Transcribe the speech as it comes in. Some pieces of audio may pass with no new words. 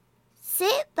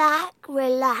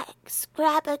relax,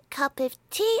 grab a cup of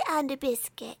tea and a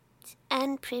biscuit,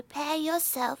 and prepare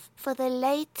yourself for the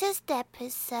latest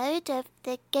episode of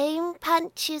the Game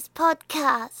Punches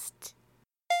podcast.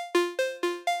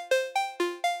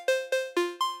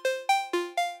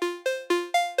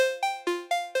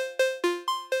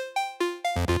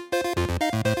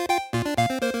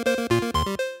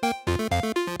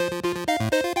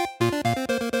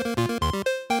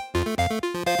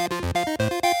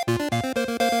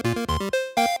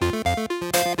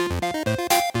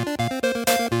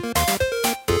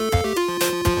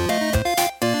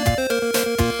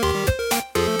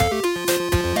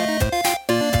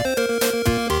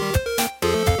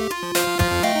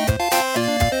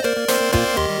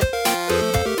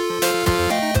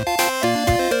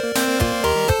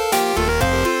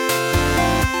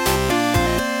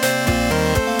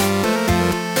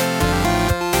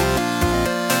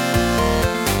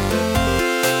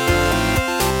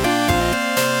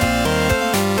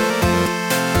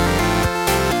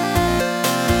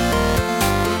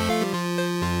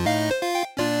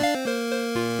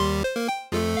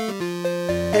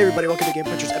 Hey everybody, welcome to Game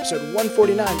Punchers episode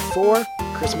 149 for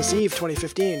Christmas Eve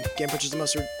 2015. Game Punchers is the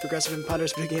most progressive and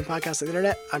ponderous video game podcast on the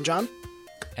internet. I'm John.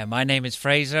 And my name is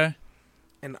Fraser.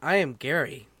 And I am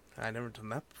Gary. I've never done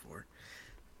that before.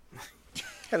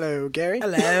 Hello, Gary.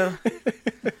 Hello.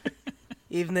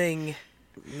 Evening,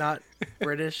 not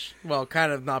British. Well,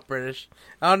 kind of not British.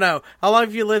 I don't know. How long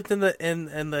have you lived in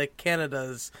the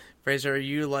Canadas, Fraser? Are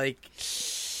you like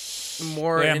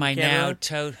more Where in am I Canada?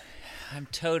 now? I'm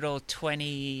total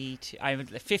 20... I'm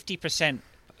 50%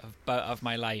 of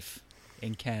my life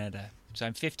in Canada. So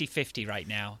I'm 50-50 right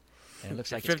now. And it looks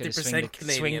like it's going to swing. 50%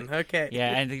 Canadian. Okay.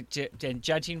 Yeah, and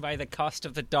judging by the cost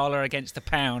of the dollar against the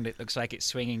pound, it looks like it's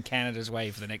swinging Canada's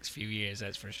way for the next few years,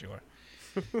 that's for sure.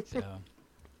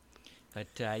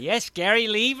 But yes, Gary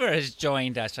Lever has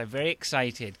joined us. I'm very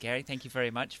excited. Gary, thank you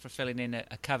very much for filling in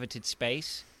a coveted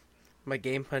space. My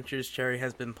Game Puncher's cherry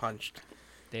has been punched.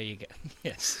 There you go.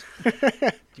 Yes. Do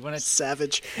you want to...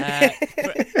 Savage. No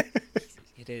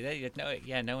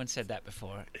one said that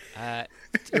before.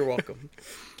 You're welcome.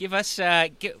 Give us,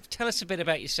 tell us a bit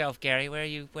about yourself, Gary.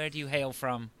 Where do you hail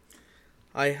from?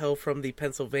 I hail from the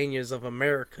Pennsylvanias of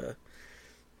America.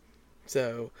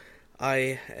 So,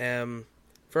 I am,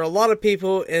 for a lot of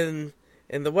people in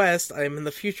the West, I am in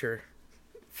the future.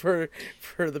 For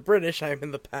the British, I am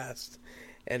in the past.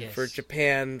 And Yes. for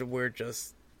Japan, we're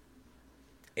just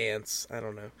ants. I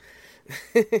don't know.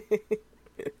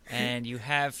 And you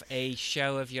have a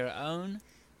show of your own?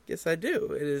 Yes, I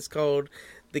do. It is called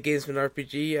The Gamesman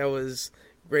RPG. I was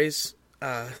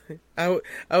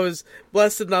I was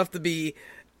blessed enough to be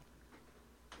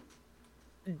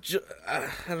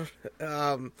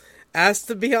asked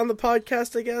to be on the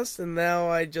podcast, I guess, and now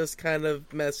I just kind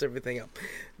of mess everything up.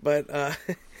 But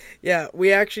yeah,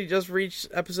 we actually just reached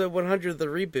episode 100 of the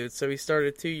reboot. So we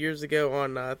started 2 years ago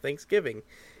on Thanksgiving,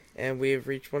 and we have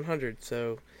reached 100.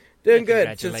 So doing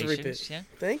good since the reboot. Yeah.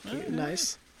 Thank you.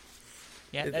 Nice.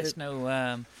 Yeah, that's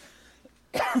no...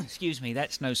 excuse me,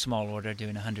 that's no small order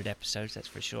doing 100 episodes, that's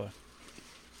for sure.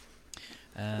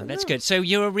 That's good. So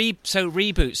you're a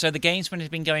reboot. So the Gamesman has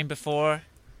been going before.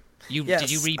 Yes,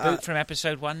 did you reboot from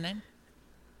episode 1 then?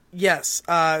 Yes.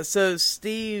 So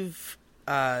Steve,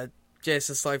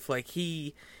 JSS Lifelike,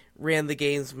 he ran the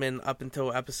Gamesman up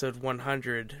until episode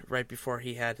 100, right before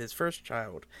he had his first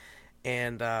child,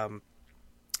 and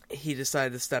he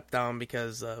decided to step down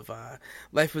because of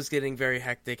life was getting very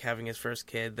hectic having his first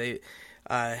kid.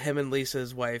 Him and Lisa,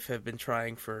 his wife, have been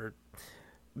trying for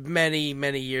many,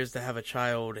 many years to have a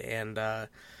child, and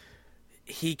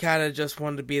he kind of just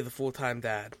wanted to be the full-time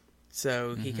dad.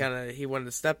 So he wanted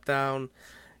to step down,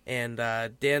 and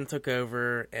Dan took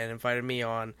over and invited me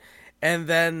on. And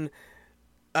then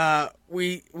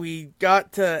we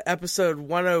got to episode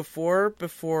 104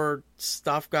 before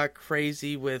stuff got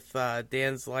crazy with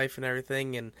Dan's life and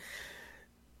everything. And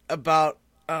about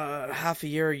half a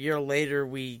year later,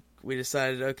 we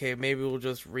decided, okay, maybe we'll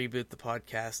just reboot the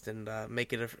podcast and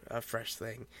make it a fresh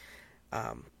thing.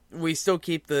 We still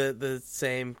keep the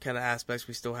same kind of aspects.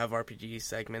 We still have RPG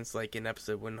segments, like in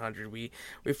episode 100. We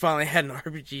finally had an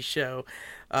RPG show.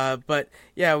 But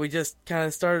yeah, we just kind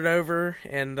of started over,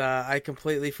 and I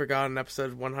completely forgot in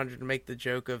episode 100 to make the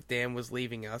joke of Dan was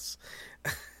leaving us.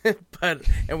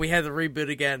 And we had to reboot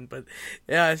again, but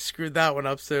yeah, I screwed that one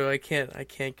up, so I can't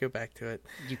go back to it.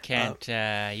 You can't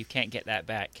get that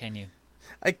back, can you?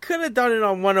 I could have done it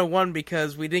on 101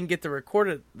 because we didn't get to record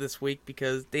it this week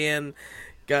because Dan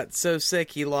got so sick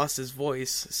he lost his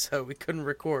voice, so we couldn't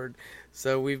record.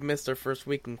 So we've missed our first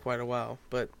week in quite a while.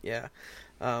 But yeah,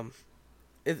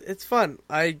 it's fun.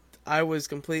 I I was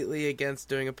completely against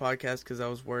doing a podcast because I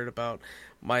was worried about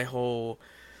my whole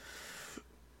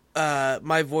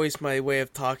my voice, my way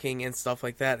of talking and stuff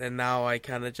like that, and now I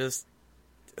kind of just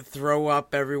throw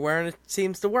up everywhere and it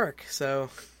seems to work. So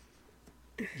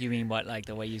You mean what, like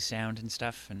the way you sound and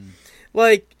stuff? And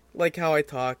like how I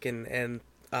talk and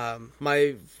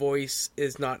my voice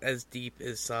is not as deep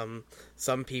as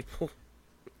some people.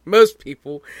 Most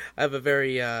people. I have a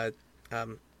very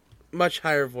much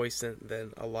higher voice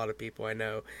than a lot of people I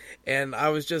know, and I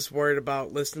was just worried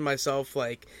about listening to myself,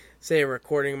 like say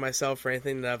recording myself or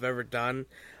anything that I've ever done.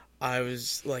 I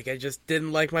was like, I just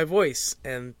didn't like my voice,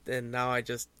 and now I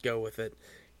just go with it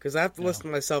because I have to listen to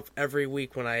myself every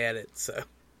week when I edit. So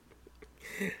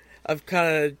I've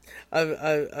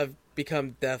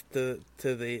become deaf to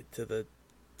the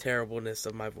terribleness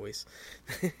of my voice.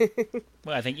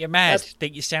 well, I think you're mad. I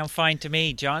think you sound fine to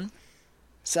me, John.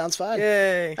 Sounds fine.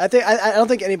 Yay! I don't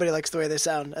think anybody likes the way they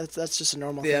sound. That's just a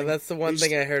normal thing. Yeah, that's the one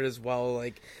thing I heard as well.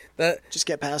 Like that. Just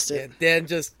get past it. Yeah, Dan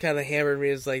just kind of hammered me.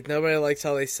 It's like nobody likes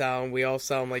how they sound. We all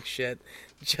sound like shit.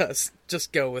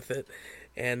 Just go with it.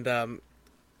 And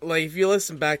like if you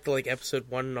listen back to like episode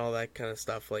 1 and all that kind of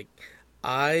stuff, like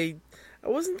I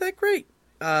wasn't that great.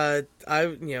 I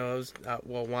was I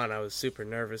was super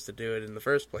nervous to do it in the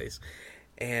first place,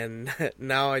 and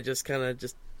now I just kind of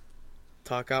just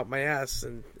talk out my ass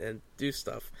and do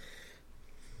stuff.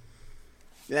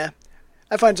 Yeah,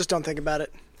 I find just don't think about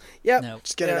it. Yeah, no.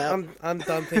 Just get it out. I'm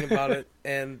done thinking about it,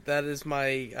 and that is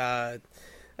my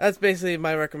that's basically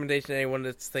my recommendation to anyone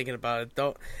that's thinking about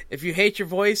it. If you hate your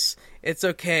voice, it's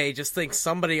okay. Just think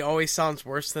somebody always sounds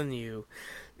worse than you.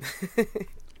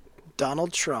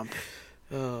 Donald Trump.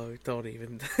 Oh, don't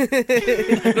even. I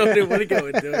don't even want to go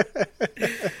into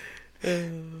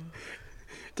it.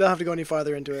 Don't have to go any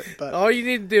farther into it, but all you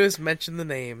need to do is mention the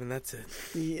name, and that's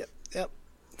it. Yep.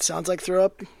 Sounds like throw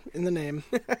up in the name.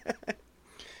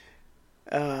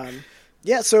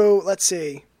 Yeah. So let's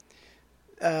see.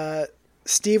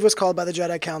 Steve was called by the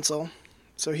Jedi Council,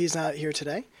 so he's not here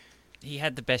today. He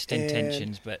had the best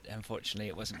intentions, but unfortunately,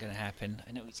 it wasn't going to happen.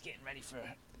 I know he's getting ready for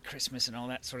Christmas and all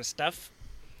that sort of stuff.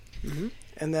 Mm-hmm.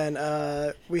 And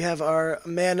then we have our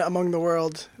man among the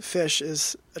world. Fish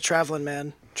is a traveling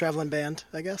band,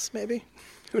 I guess, maybe.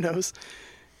 Who knows?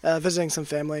 Visiting some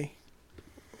family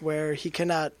where he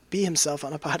cannot be himself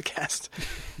on a podcast.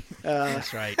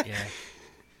 That's right, yeah.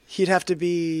 He'd have to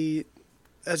be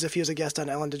as if he was a guest on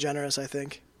Ellen DeGeneres, I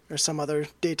think, or some other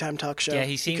daytime talk show. Yeah,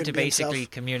 he seemed to basically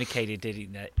communicated, did he,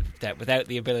 that without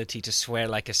the ability to swear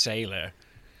like a sailor,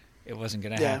 it wasn't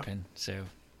going to happen, so...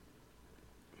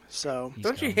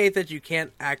 Don't you hate that you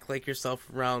can't act like yourself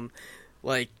around,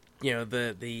 like, you know,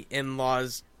 the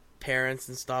in-laws' parents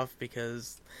and stuff,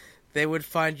 because they would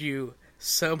find you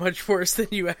so much worse than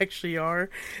you actually are?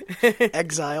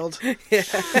 Exiled. Yeah.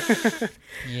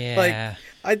 Yeah. Like,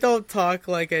 I don't talk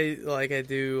like I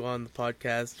do on the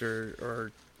podcast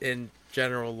or in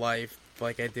general life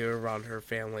like I do around her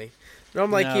family.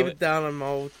 Normally I keep it down. I'm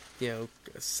all,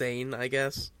 sane, I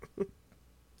guess.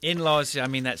 In-laws, I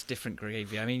mean, that's different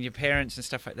gravy. I mean, your parents and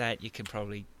stuff like that, you can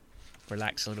probably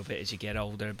relax a little bit as you get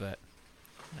older, but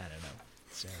I don't know.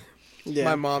 So, yeah.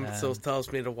 My mom still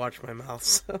tells me to watch my mouth.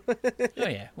 So. Oh,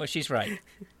 yeah. Well, she's right.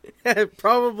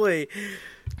 Probably.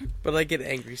 But I get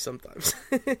angry sometimes.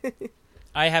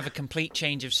 I have a complete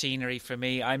change of scenery for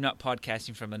me. I'm not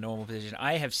podcasting from a normal position.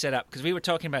 I have set up, because we were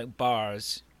talking about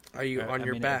bars. Are you on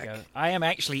your back? Ago. I am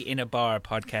actually in a bar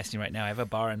podcasting right now. I have a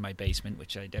bar in my basement,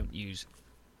 which I don't use.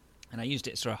 And I used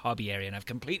it as sort of a hobby area, and I've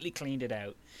completely cleaned it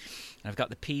out. And I've got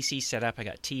the PC set up. I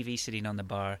got TV sitting on the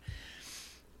bar,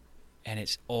 and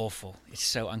it's awful. It's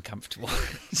so uncomfortable.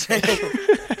 So,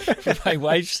 my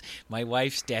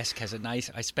wife's desk has a nice.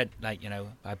 I spent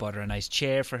I bought her a nice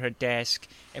chair for her desk.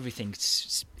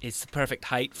 Everything's it's the perfect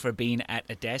height for being at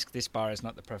a desk. This bar is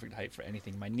not the perfect height for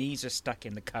anything. My knees are stuck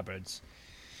in the cupboards.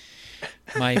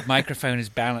 My microphone is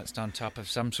balanced on top of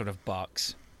some sort of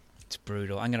box. It's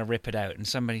brutal. I'm going to rip it out. And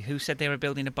somebody who said they were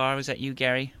building a bar, was that you,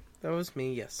 Gary? That was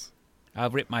me, yes. I'll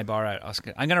rip my bar out,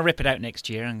 Oscar. I'm going to rip it out next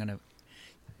year.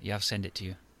 I'll send it to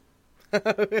you.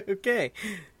 Okay.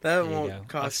 That won't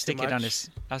cost too much.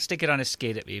 I'll stick it on a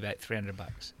skid. It'll be about $300.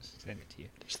 Send it to you.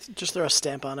 Just throw a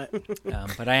stamp on it.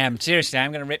 But I'm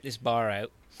going to rip this bar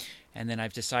out, and then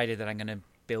I've decided that I'm going to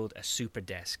build a super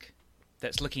desk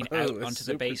that's looking out onto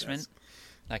the basement. Desk.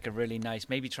 Like a really nice,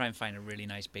 maybe try and find a really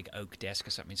nice big oak desk or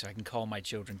something so I can call my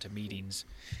children to meetings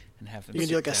and have them. You can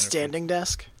do like a standing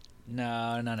desk?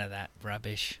 No, none of that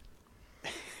rubbish.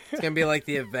 It's going to be like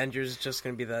the Avengers. It's just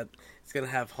going to be that. It's going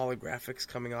to have holographics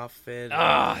coming off it.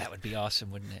 Oh, that would be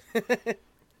awesome, wouldn't it?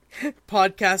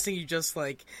 podcasting, you just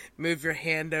like move your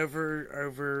hand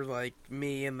over like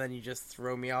me, and then you just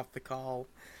throw me off the call.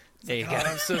 There you go. God,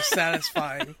 I'm so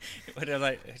satisfying. But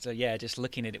just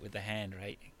looking at it with the hand,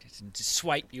 right? Just to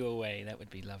swipe you away. That would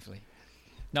be lovely.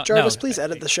 Jarvis, please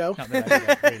edit the show.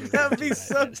 That would be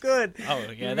so good. Oh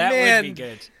yeah, that would be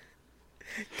good.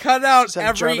 Cut out Just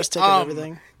have every Jarvis take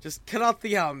everything. Just cut out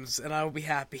the ums, and I will be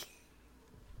happy.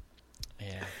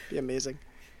 Yeah, Be amazing.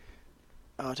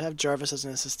 Oh, to have Jarvis as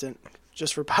an assistant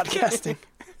just for podcasting.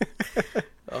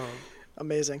 Oh.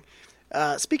 Amazing.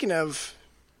 Speaking of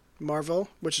Marvel,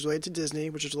 which is related to Disney,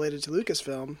 which is related to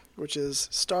Lucasfilm, which is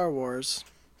Star Wars.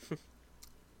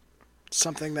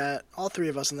 Something that all three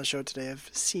of us on the show today have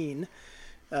seen.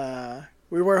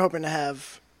 We were hoping to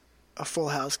have a full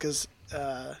house because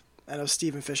I know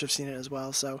Steve and Fish have seen it as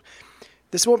well. So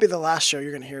this won't be the last show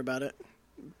you're going to hear about it.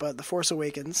 But The Force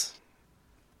Awakens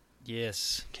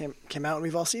yes, came out and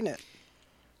we've all seen it.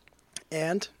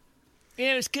 And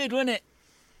yeah, it was good, wasn't it?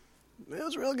 it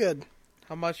was real good.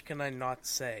 How much can I not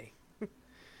say?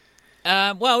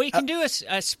 Well, we can do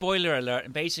a spoiler alert,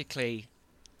 and basically,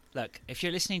 look, if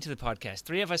you're listening to the podcast,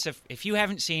 three of us have. If you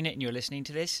haven't seen it and you're listening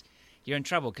to this, you're in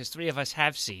trouble because three of us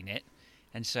have seen it,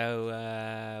 and so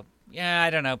I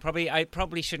don't know. We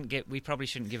probably shouldn't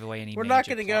give away any. We're not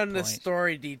going to go into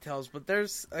story details, but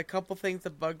there's a couple things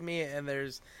that bug me, and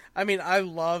I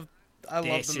love the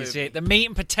movie. This is it. The meat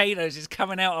and potatoes is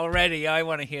coming out already. I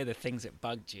want to hear the things that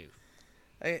bugged you.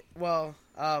 All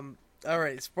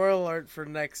right. Spoiler alert for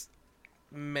next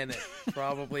minute,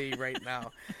 probably right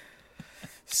now.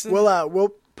 So,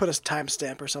 We'll put a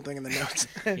timestamp or something in the notes.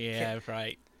 Yeah,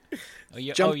 right.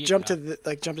 Jump to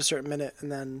a certain minute,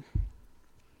 and then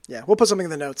we'll put something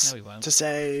in the notes. No, we won't. To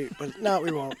say. But no,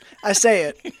 we won't. I say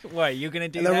it. What are you going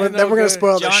to do? And that? then we're going to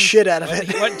spoil the shit out of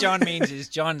it. What John means is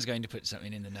John's going to put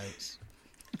something in the notes.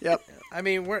 Yep. I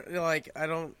mean, we're like, I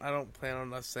don't plan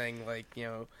on us saying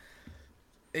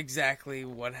exactly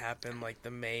what happened, like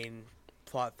the main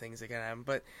plot things that can happen,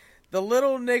 but the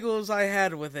little niggles I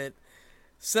had with it.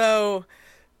 So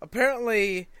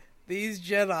apparently these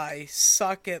Jedi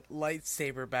suck at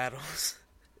lightsaber battles.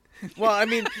 Well, I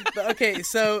mean, okay,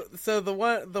 so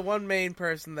the one main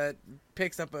person that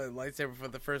picks up a lightsaber for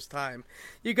the first time,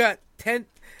 you got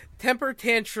temper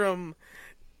tantrum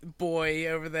boy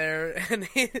over there, and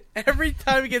every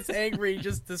time he gets angry, he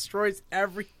just destroys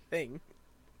everything.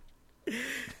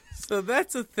 So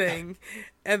that's a thing.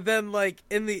 And then,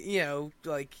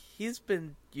 he's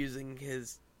been using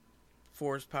his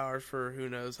force powers for who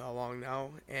knows how long now,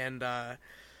 and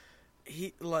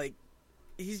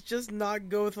he's just not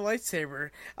good with a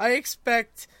lightsaber. I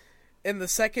expect in the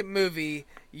second movie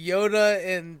Yoda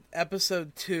in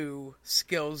Episode 2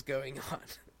 skills going on.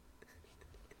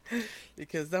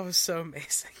 Because that was so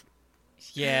amazing.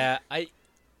 Yeah, do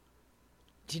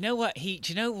you know what do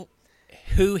you know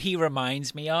who he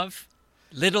reminds me of?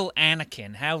 Little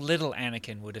Anakin. How little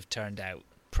Anakin would have turned out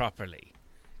properly.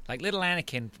 Like little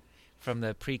Anakin from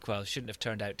the prequels shouldn't have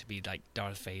turned out to be like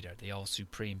Darth Vader, the all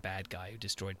supreme bad guy who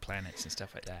destroyed planets and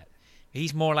stuff like that.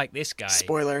 He's more like this guy.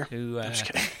 Spoiler. Who? I'm just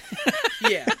kidding.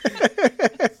 Yeah.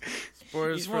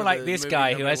 He's more like this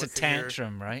guy who has a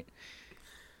tantrum, right?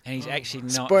 And he's actually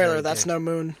not. Spoiler. That's no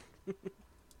moon.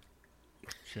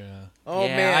 Sure. Oh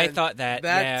yeah, man, I thought that.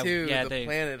 That too. Yeah, the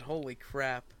planet. Holy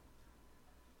crap.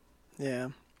 Yeah.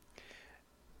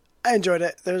 I enjoyed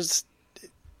it.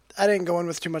 I didn't go in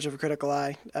with too much of a critical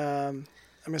eye. I'm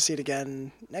gonna see it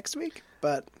again next week,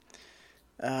 but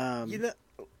I'm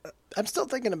still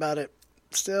thinking about it.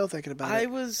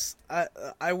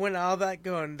 I went out of that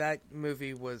going, that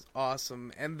movie was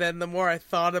awesome, and then the more I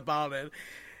thought about it,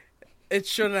 it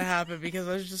shouldn't have happened because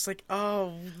I was just like,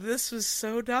 oh, this was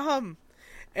so dumb.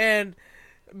 And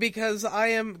because I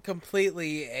am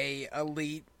completely a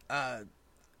elite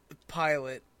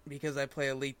pilot, because I play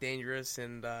Elite Dangerous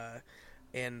and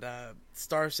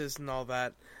Star System and all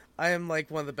that, I am like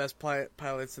one of the best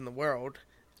pilots in the world.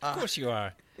 Of course you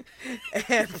are.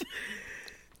 And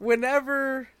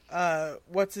whenever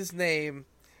what's his name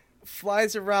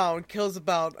flies around, kills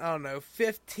about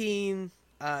 15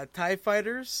 TIE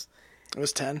fighters. It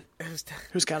was 10.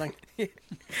 Who's counting?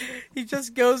 He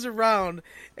just goes around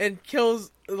and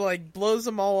kills, blows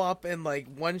them all up in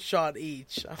one shot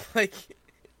each. I'm like,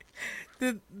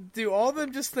 do all of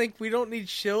them just think we don't need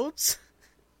shields?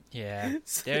 Yeah.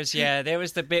 There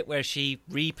was the bit where she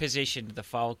repositioned the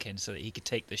Falcon so that he could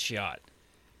take the shot.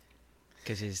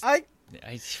 Because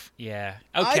yeah.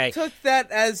 Okay. I took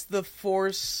that as the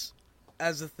Force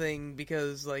as a thing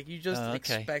because you just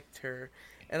expect her.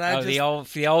 And the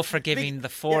all forgiving the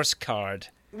Force card.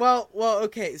 Well,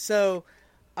 okay. So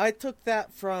I took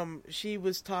that from she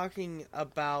was talking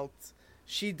about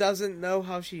she doesn't know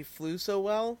how she flew so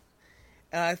well,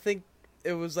 and I think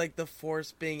it was like the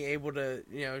Force being able to,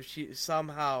 she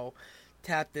somehow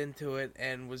tapped into it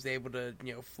and was able to,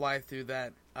 fly through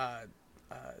that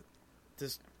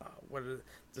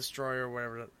destroyer,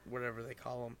 whatever they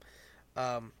call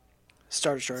them,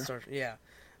 Star Destroyer. yeah.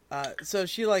 So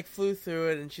she like flew through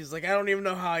it, and she's like, I don't even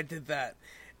know how I did that,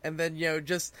 and then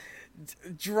just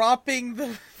dropping the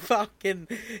Falcon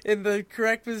in the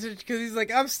correct position because he's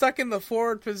like, I'm stuck in the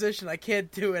forward position, I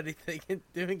can't do anything, and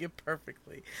doing it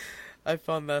perfectly. I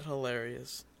found that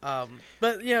hilarious. But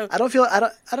I don't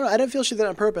feel she did it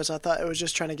on purpose. I thought it was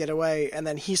just trying to get away, and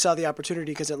then he saw the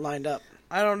opportunity because it lined up.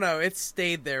 I don't know. It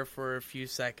stayed there for a few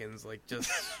seconds, like just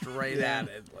straight at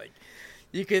it. Like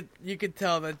you could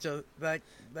tell that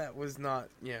that was not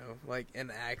like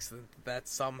an accident that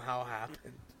somehow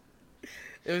happened.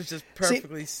 It was just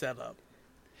perfectly set up.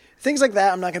 Things like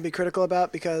that I'm not going to be critical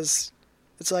about because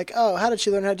it's like, oh, how did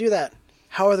she learn how to do that?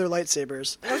 How are their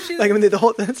lightsabers? Well,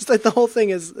 the whole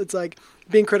thing is it's like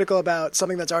being critical about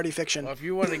something that's already fiction. Well, if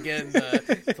you want to get into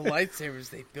the lightsabers,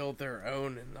 they build their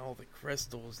own and all the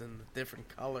crystals and the different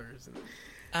colors. And...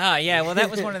 yeah. Well,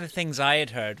 that was one of the things I had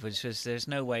heard, which was there's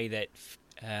no way that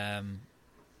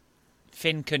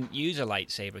Finn couldn't use a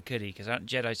lightsaber, could he? Because aren't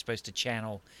Jedi supposed to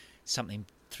channel something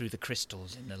through the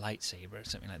crystals in the lightsaber or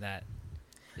something like that?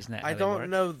 Isn't that how I they don't work?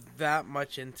 know that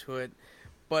much into it,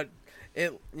 but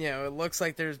it looks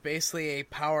like there's basically a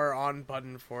power on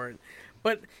button for it.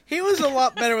 But he was a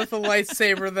lot better with a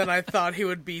lightsaber than I thought he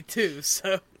would be too.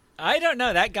 So I don't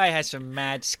know. That guy has some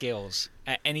mad skills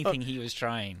at anything he was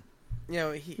trying.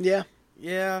 Yeah.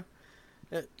 The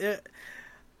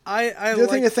other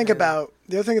thing to think about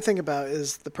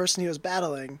is the person he was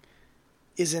battling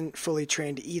isn't fully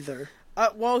trained either.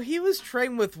 Well, he was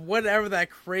trained with whatever that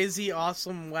crazy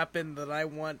awesome weapon that I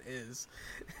want is.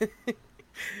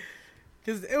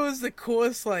 Because it was the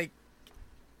coolest, like,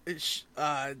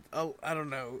 I don't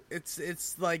know.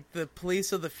 It's like the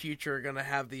police of the future are gonna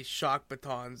have these shock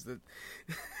batons that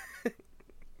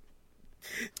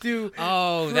do.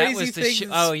 Oh, crazy that was the. things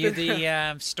You're the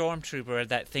stormtrooper.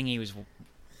 That thing he was.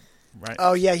 Right,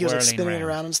 oh yeah, he was like spinning around. it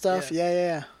around and stuff.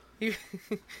 Yeah.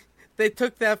 They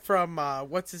took that from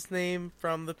what's his name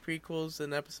from the prequels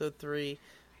in Episode 3,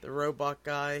 the robot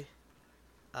guy.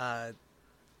 I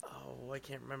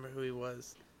can't remember who he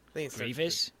was. I think it's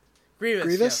Grievous.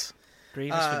 Grievous. Yes.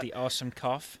 Grievous with the awesome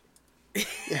cough.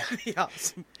 The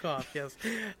awesome cough. Yes.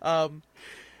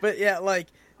 But yeah, like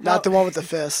not the one with the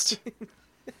fist.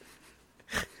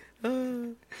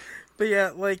 But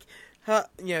yeah, like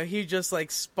he just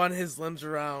like spun his limbs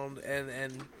around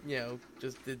and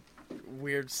just did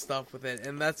weird stuff with it,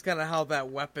 and that's kind of how that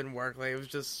weapon worked. Like it was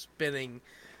just spinning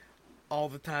all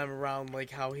the time around,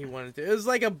 like how he wanted to. It was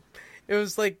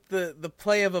like the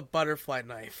play of a butterfly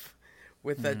knife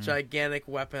with that gigantic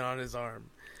weapon on his arm.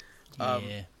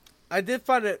 Yeah. I did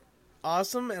find it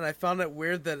awesome, and I found it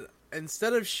weird that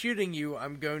instead of shooting you,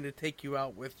 I'm going to take you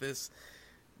out with this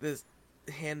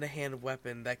hand-to-hand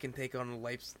weapon that can take on a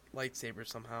lightsaber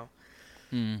somehow.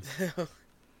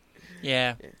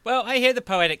 Yeah. Well, I hear the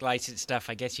poetic license stuff.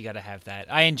 I guess you got to have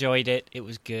that. I enjoyed it. It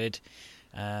was good.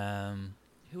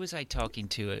 Who was I talking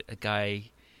to? A guy,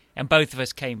 and both of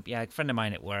us came. Yeah, a friend of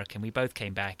mine at work, and we both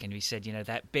came back, and we said,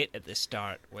 that bit at the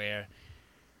start where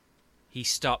he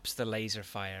stops the laser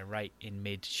fire right in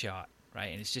mid-shot, right,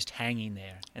 and it's just hanging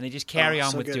there, and they just carry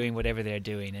on with doing whatever they're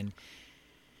doing, and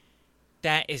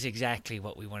that is exactly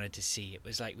what we wanted to see. It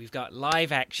was like we've got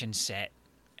live action set.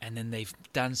 And then they've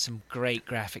done some great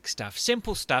graphic stuff.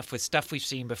 Simple stuff with stuff we've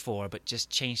seen before, but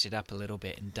just changed it up a little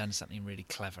bit and done something really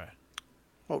clever.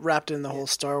 Well, wrapped in the whole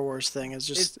Star Wars thing is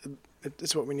just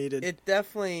it's what we needed. It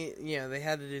definitely, they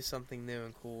had to do something new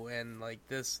and cool, and like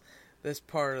this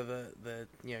part of the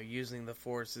using the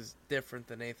Force is different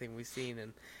than anything we've seen,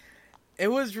 and it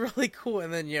was really cool.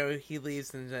 And then he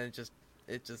leaves, and then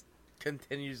it just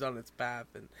continues on its path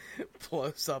and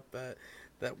blows up that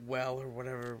well or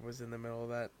whatever was in the middle of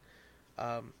that.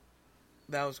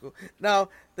 That was cool. Now,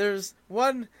 there's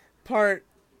one part,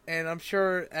 and I'm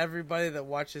sure everybody that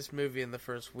watched this movie in the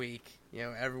first week,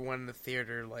 everyone in the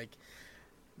theater, like,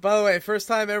 by the way, first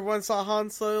time everyone saw Han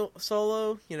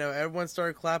Solo, everyone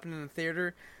started clapping in the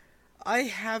theater. I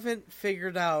haven't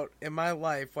figured out in my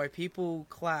life why people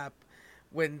clap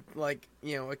when, like,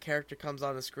 a character comes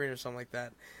on the screen or something like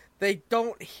that. They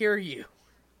don't hear you.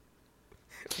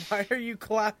 Why are you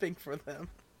clapping for them?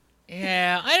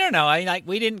 Yeah, I don't know.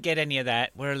 We didn't get any of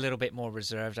that. We're a little bit more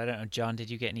reserved. I don't know, John. Did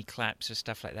you get any claps or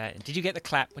stuff like that? Did you get the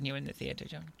clap when you were in the theater,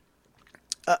 John?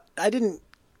 I didn't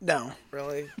No,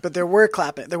 Really? but there were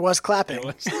clapping. There was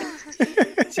clapping.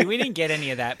 See, we didn't get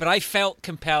any of that, but I felt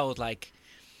compelled, like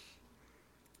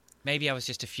maybe I was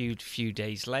just a few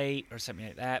days late or something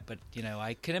like that. But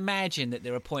I can imagine that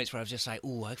there were points where I was just like,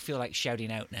 "Oh, I feel like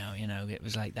shouting out now." It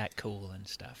was like that cool and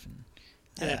stuff. And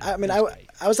Yeah, I mean, I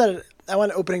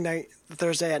went opening night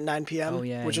Thursday at 9 p.m. Oh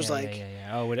yeah, which was like,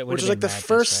 yeah. Oh, which was like the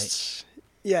first. Right?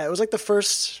 Yeah, it was like the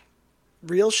first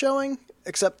real showing.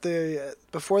 Except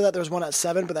before that, there was one at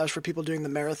 7, but that was for people doing the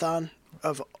marathon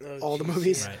of all the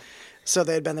movies. Right. So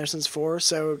they had been there since 4.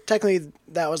 So technically,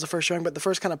 that was the first showing, but the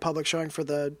first kind of public showing for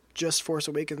the just Force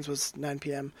Awakens was 9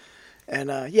 p.m. And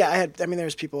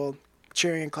there's people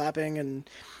cheering and clapping, and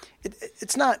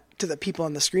it's not to the people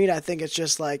on the screen. I think it's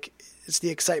just like it's the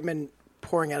excitement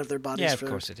pouring out of their bodies. Yeah, of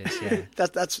course it is. Yeah,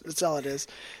 that's all it is.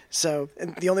 So,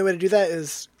 and the only way to do that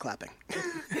is clapping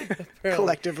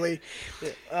collectively.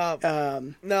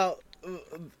 Now,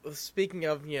 speaking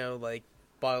of like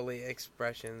bodily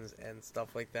expressions and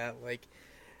stuff like that, like,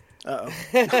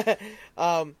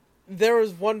 there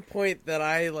was one point that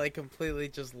I like completely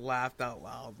just laughed out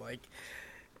loud. Like,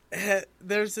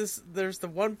 there's the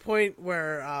one point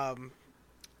where I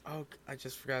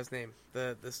just forgot his name,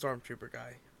 the stormtrooper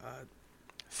guy.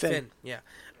 Finn, yeah.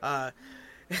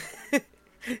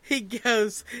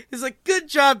 He's like, "Good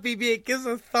job, BB-8," gives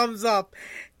him a thumbs up,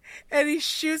 and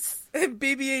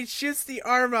BB-8 shoots the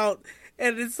arm out,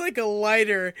 and it's like a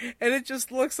lighter, and it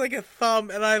just looks like a thumb,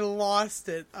 and I lost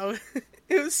it.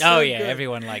 It was so good.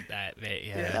 Everyone liked that bit,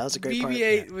 yeah. That was a great part.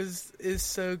 BB-8 is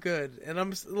so good, and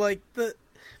I'm like,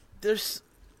 there's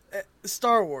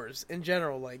Star Wars in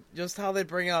general, like, just how they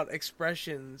bring out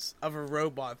expressions of a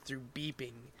robot through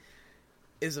beeping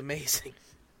is amazing.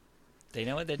 They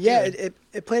know what they're doing. Yeah,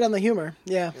 it played on the humor.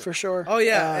 Yeah, for sure. Oh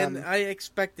yeah, and I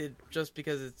expected, just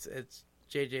because it's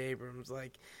J.J. Abrams,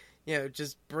 like,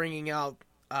 just bringing out,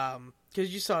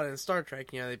 because you saw it in Star Trek,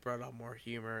 they brought out more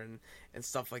humor and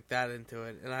stuff like that into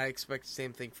it, and I expect the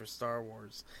same thing for Star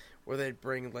Wars, where they'd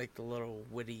bring like the little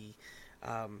witty,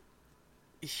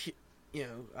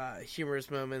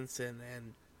 humorous moments and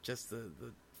just the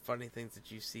funny things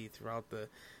that you see throughout the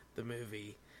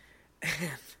movie.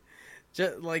 And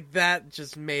just like that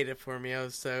just made it for me. I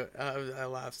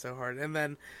laughed so hard. And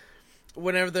then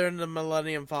whenever they're in the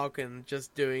Millennium Falcon,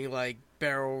 just doing like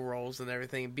barrel rolls and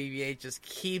everything, BB-8 just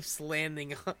keeps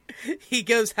landing on. He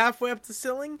goes halfway up the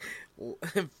ceiling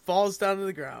and falls down to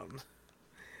the ground.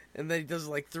 And then he does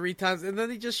it like 3 times, and then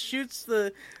he just shoots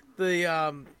the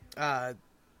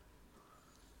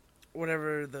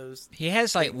whatever those. He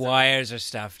has like wires or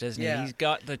stuff, doesn't he? He's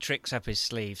got the tricks up his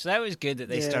sleeve. So that was good that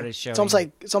they started showing. It's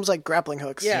almost like grappling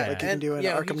hooks. Yeah, like you can do in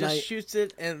Arkham Knight. He just shoots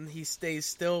it and he stays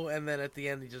still, and then at the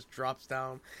end he just drops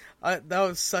down. That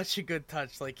was such a good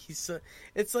touch. Like he's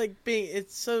like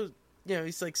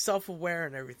self-aware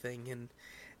and everything,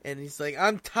 and he's like,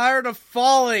 "I'm tired of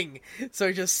falling," so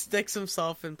he just sticks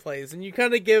himself in place, and you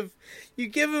kind of give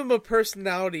him a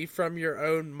personality from your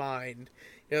own mind.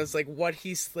 It's like what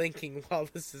he's thinking while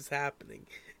this is happening.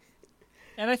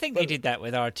 And I think they did that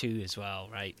with R2 as well,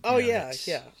 right? Oh, yeah.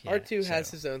 R2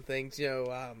 has his own things.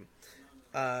 Emperor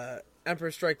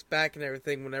Strikes Back and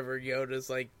everything, whenever Yoda's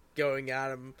like going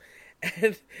at him,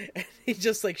 and he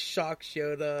just like shocks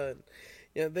Yoda.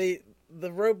 And, the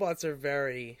robots are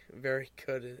very, very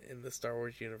good in the Star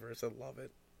Wars universe. I love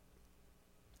it.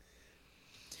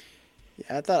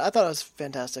 Yeah, I thought it was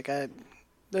fantastic.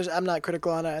 I'm not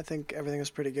critical on it. I think everything was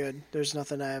pretty good. There's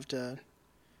nothing I have to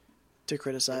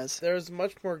criticize. There's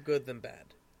much more good than bad.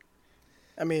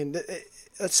 I mean,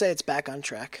 let's say it's back on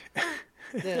track.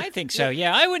 I think so.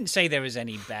 Yeah, I wouldn't say there was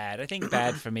any bad. I think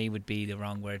bad for me would be the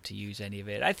wrong word to use any of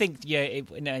it. I think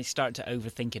when I start to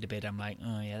overthink it a bit, I'm like,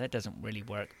 oh yeah, that doesn't really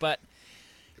work. But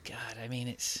God, I mean,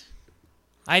 it's.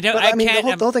 I don't. I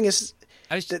can't. The whole thing is.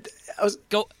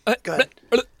 Go ahead.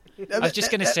 I was just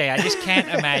going to say, I just can't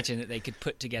imagine that they could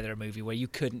put together a movie where you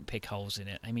couldn't pick holes in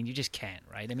it. I mean, you just can't,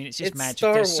 right? I mean, it's just magic.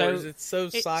 Star Wars. It's so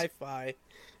sci-fi.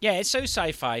 Yeah, it's so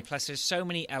sci-fi, plus there's so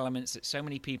many elements that so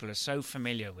many people are so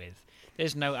familiar with.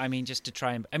 There's no, I mean, just to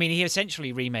try and... I mean, he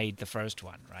essentially remade the first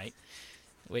one, right?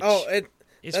 Which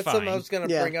is that's fine. something I was going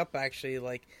to bring up, actually.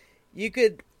 Like, you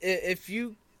could... If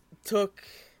you took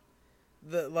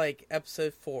the, like,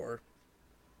 episode 4,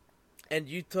 and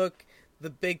you took the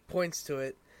big points to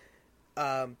it,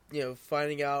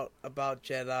 finding out about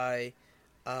Jedi,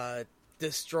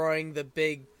 destroying the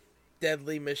big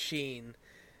deadly machine,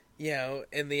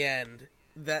 in the end,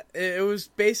 that it was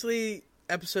basically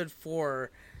episode 4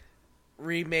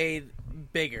 remade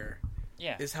bigger.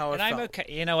 Yeah, is how it felt. I'm okay.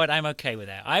 You know what? I'm okay with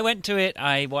that. I went to it.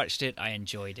 I watched it. I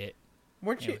enjoyed it.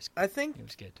 Weren't you? I think it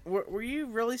was good. Were you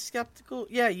really skeptical?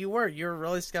 Yeah, you were. You were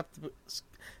really skeptical.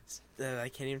 I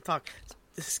can't even talk.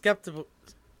 Skeptical.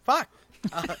 Fuck.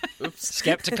 Oops.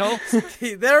 Skeptical?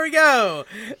 There we go.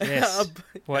 Yes.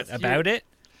 What about it?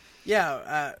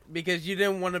 Yeah, because you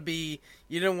didn't want to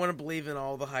believe in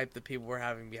all the hype that people were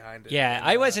having behind it. Yeah, and,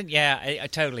 I wasn't. Yeah, I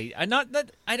totally. I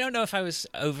don't know if I was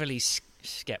overly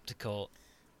skeptical.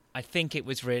 I think it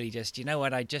was really just, you know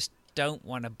what? I just don't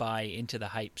want to buy into the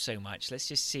hype so much. Let's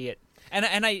just see it.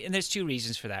 And there's two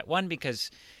reasons for that. One, because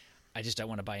I just don't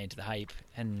want to buy into the hype,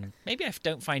 and maybe I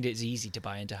don't find it as easy to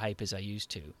buy into hype as I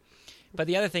used to. But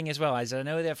the other thing as well is I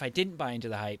know that if I didn't buy into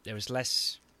the hype, there was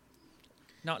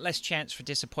not less chance for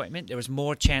disappointment. There was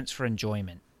more chance for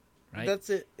enjoyment, right? That's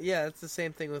it. Yeah, it's the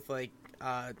same thing with like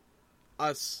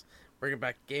us bringing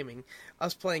back gaming.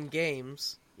 Us playing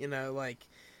games, you know, like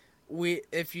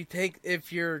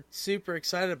if you're super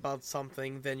excited about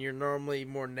something, then you're normally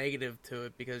more negative to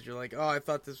it because you're like, oh, I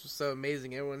thought this was so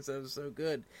amazing. Everyone said it was so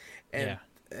good, and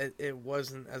it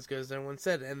wasn't as good as everyone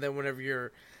said. And then whenever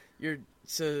you're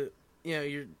so you know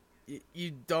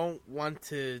you don't want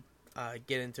to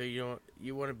get into it.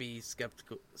 You want to be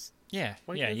skeptical. Yeah,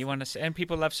 you want to, and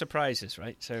people love surprises,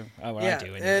 right? So, I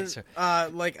do. And so.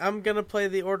 like I'm gonna play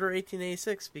the Order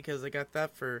 1886 because I got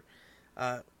that for.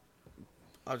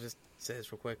 I'll just say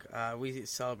this real quick. We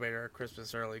celebrated our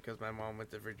Christmas early because my mom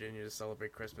went to Virginia to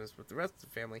celebrate Christmas with the rest of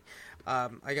the family.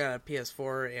 I got a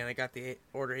PS4 and I got the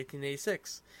Order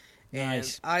 1886.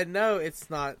 Nice. And I know it's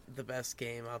not the best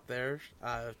game out there,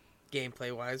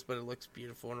 gameplay wise, but it looks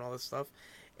beautiful and all this stuff.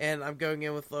 And I'm going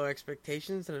in with low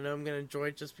expectations, and I know I'm going to enjoy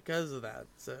it just because of that.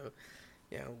 So,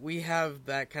 you know, we have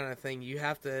that kind of thing. You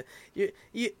have to...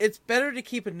 it's better to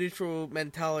keep a neutral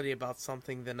mentality about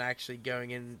something than actually going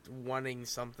in wanting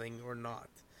something or not.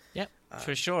 Yep,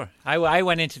 for sure. I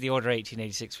went into the Order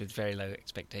 1886 with very low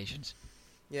expectations.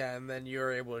 Yeah, and then you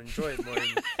were able to enjoy it more.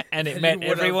 And it met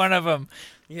every one of them.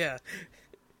 Yeah.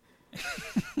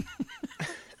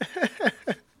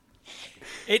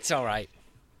 It's all right.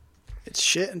 It's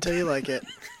shit until you like it.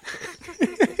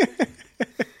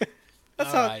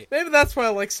 Maybe that's why I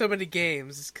like so many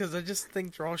games, is because I just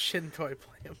think they're all shit until I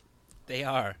play them. They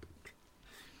are.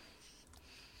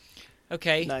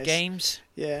 Okay, nice. Games.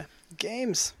 Yeah,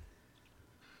 games.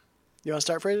 You want to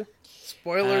start, Fraser?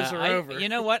 Spoilers are over. You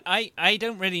know what? I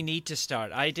don't really need to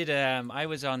start. I did. I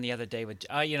was on the other day with.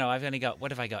 I've only got.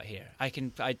 What have I got here? I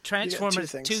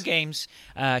Transformers 2 games,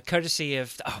 courtesy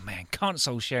of. Oh man,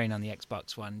 console sharing on the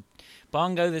Xbox One.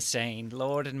 Bongo the Sane,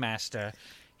 Lord and Master.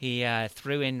 He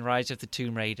threw in Rise of the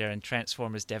Tomb Raider and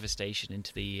Transformers Devastation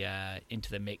into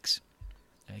the mix.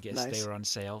 I guess they were on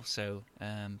sale, so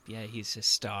he's a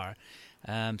star.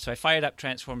 So I fired up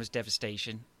Transformers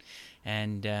Devastation,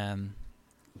 and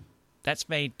that's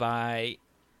made by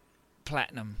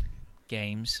Platinum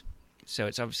Games, so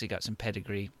it's obviously got some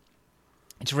pedigree.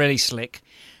 It's really slick.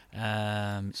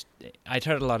 I'd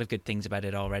heard a lot of good things about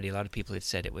it already. A lot of people had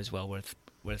said it was well worth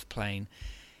playing.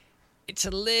 It's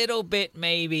a little bit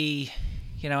maybe,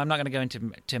 I'm not going to go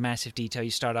into massive detail.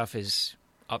 You start off as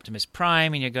Optimus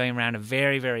Prime, and you're going around a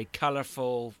very, very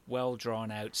colorful, well drawn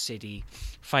out city,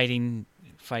 fighting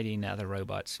other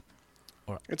robots.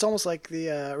 It's almost like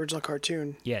the original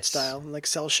cartoon yes. style, like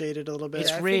cell shaded a little bit.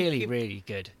 It's really, really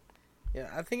good. Yeah,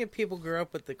 I think if people grew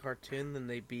up with the cartoon, then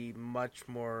they'd be much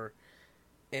more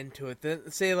into it. Then,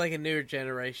 say like a newer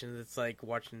generation, it's like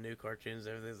watching new cartoons.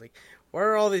 Everything's like, what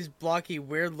are all these blocky,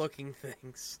 weird looking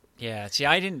things? Yeah, see,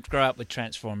 I didn't grow up with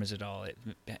Transformers at all. It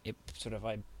sort of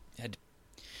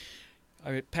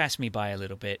it passed me by a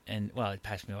little bit, and it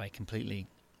passed me by completely.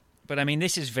 But I mean,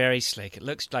 this is very slick. It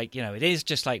looks like it is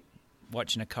just like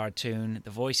watching a cartoon.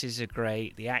 The voices are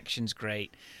great. The action's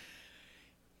great.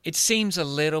 It seems a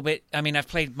little bit... I mean, I've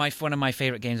played... one of my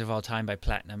favorite games of all time by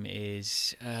Platinum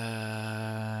is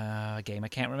a game I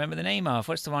can't remember the name of.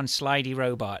 What's the one? Slidey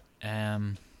Robot.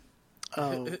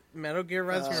 Metal Gear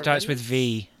Rising. Starts with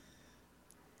V.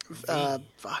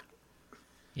 Fuck.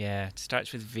 Yeah, it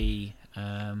starts with V.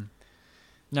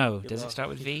 No, does it start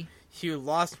with V? You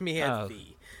lost me at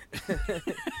V.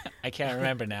 I can't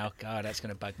remember now. God, that's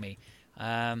going to bug me.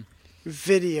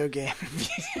 Video game.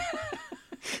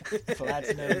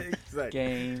 Platinum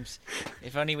Games.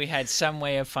 If only we had some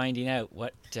way of finding out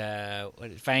what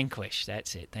Vanquish.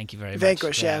 That's it. Thank you very much.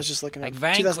 Vanquish. Yeah, I was just looking at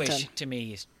Vanquish to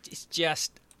me is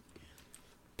just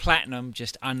Platinum,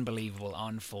 just unbelievable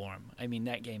on form. I mean,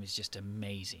 that game is just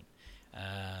amazing.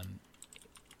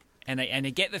 And I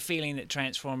get the feeling that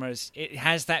Transformers, it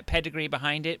has that pedigree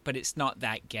behind it, but it's not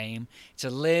that game. It's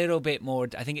a little bit more,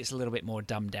 I think it's a little bit more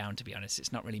dumbed down, to be honest.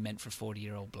 It's not really meant for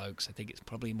 40-year-old blokes. I think it's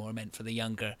probably more meant for the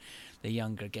younger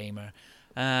gamer.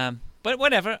 But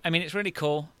whatever. I mean, it's really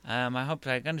cool. I'm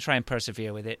going to try and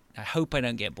persevere with it. I hope I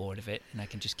don't get bored of it, and I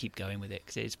can just keep going with it,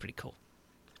 because it is pretty cool.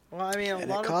 Well, I mean,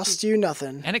 and it costs you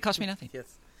nothing. And it cost me nothing.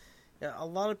 Yes. Yeah, a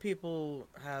lot of people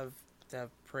have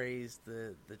praised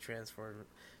the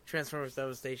Transformers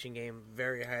Devastation game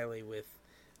very highly with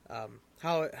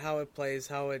how it plays,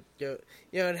 how it go.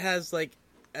 It has like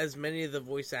as many of the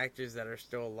voice actors that are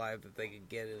still alive that they could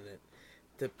get in it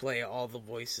to play all the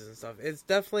voices and stuff. It's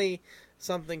definitely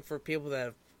something for people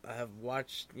that have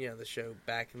watched the show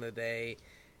back in the day,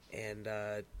 and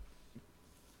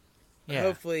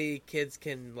hopefully kids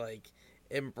can like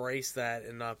embrace that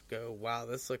and not go, "Wow,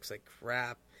 this looks like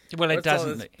crap." Well, it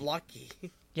doesn't. It's blocky.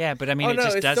 Yeah, but I mean, it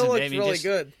just doesn't. Still looks I mean, really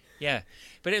good. Yeah,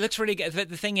 but it looks really good. But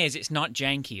the thing is, it's not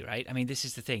janky, right? I mean, this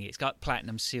is the thing. It's got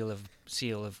platinum seal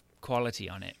of quality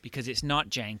on it because it's not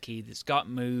janky. It's got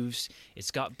moves.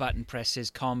 It's got button presses,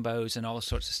 combos, and all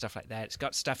sorts of stuff like that. It's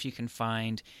got stuff you can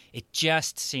find. It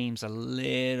just seems a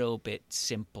little bit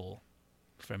simple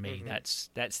for me. Mm-hmm.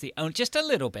 That's the only, just a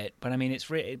little bit. But I mean,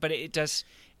 but it does.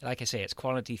 Like I say, it's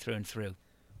quality through and through.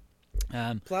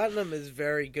 Platinum is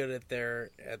very good at their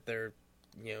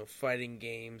fighting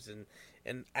games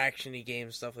and actiony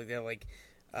games, stuff like that. Like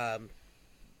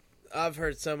I've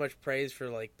heard so much praise for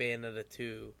like Bayonetta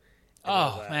 2.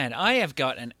 Oh man, I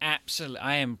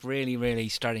am really, really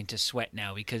starting to sweat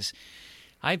now because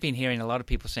I've been hearing a lot of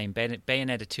people saying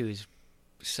Bayonetta 2 is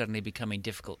suddenly becoming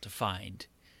difficult to find.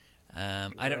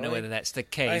 I don't know whether that's the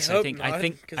case. I think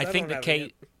the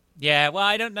case. Yeah, well,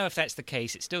 I don't know if that's the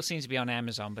case. It still seems to be on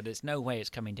Amazon, but there's no way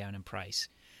it's coming down in price.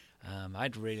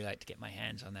 I'd really like to get my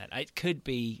hands on that. I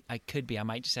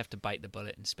might just have to bite the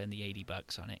bullet and spend the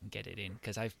 $80 on it and get it in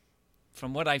because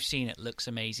from what I've seen, it looks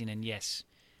amazing. And yes,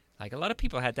 like a lot of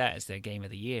people had that as their game of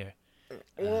the year.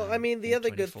 Well, I mean, the other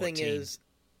good thing is,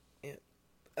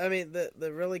 I mean,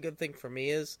 the really good thing for me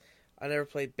is I never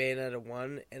played Bayonetta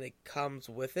 1, and it comes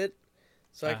with it,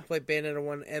 so I can play Bayonetta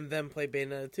 1 and then play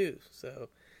Bayonetta 2. So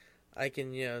I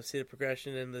can see the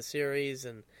progression in the series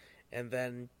and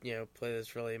then play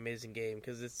this really amazing game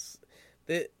because it's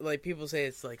like people say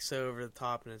it's like so over the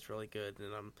top and it's really good,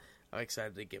 and I'm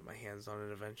excited to get my hands on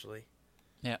it eventually.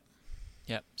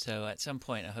 Yep. So at some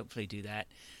point I'll hopefully do that.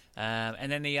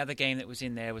 And then the other game that was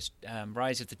in there was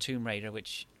Rise of the Tomb Raider,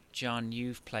 which John,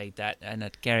 you've played that, and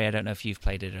Gary, I don't know if you've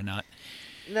played it or not.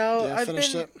 No, I've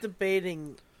been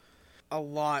debating a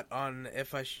lot on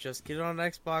if I should just get it on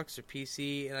Xbox or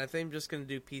PC, and I think I'm just going to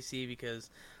do PC because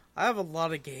I have a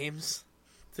lot of games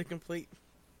to complete.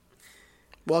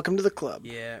 Welcome to the club.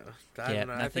 Yeah, I don't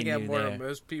know. I think I have more than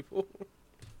most people.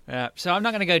 So I'm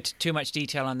not going to go to too much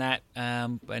detail on that.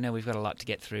 I know we've got a lot to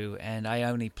get through, and I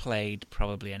only played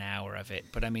probably an hour of it.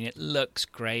 But I mean, it looks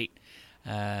great.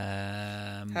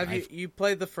 Have you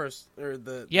played the first or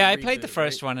the? Yeah, I played the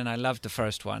first one, and I loved the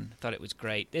first one. Thought it was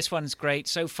great. This one's great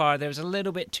so far. There's a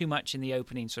little bit too much in the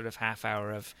opening sort of half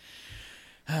hour of.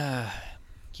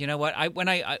 You know what?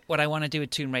 What I want to do with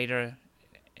Tomb Raider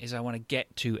is I want to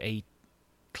get to a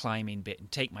climbing bit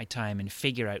and take my time and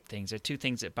figure out things. There are two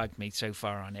things that bugged me so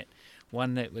far on it.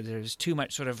 One, that there's too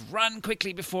much sort of run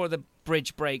quickly before the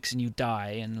bridge breaks and you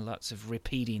die, and lots of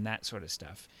repeating that sort of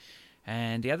stuff.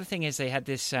 And the other thing is they had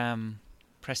this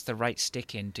press the right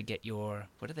stick in to get your,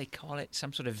 what do they call it?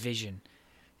 Some sort of vision,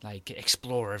 like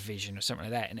Explorer vision or something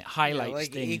like that, and it highlights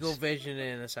like things. Eagle Vision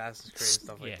in Assassin's Creed and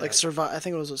stuff like that. Like I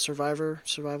think it was a survival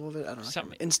of it. I don't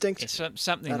know. Instinct.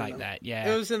 Something like that.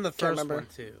 Yeah. It was in the first one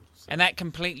too. So. And that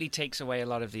completely takes away a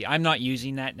lot of the. I'm not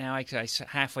using that now. I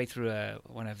halfway through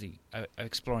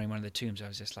exploring one of the tombs, I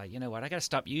was just like, you know what? I got to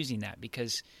stop using that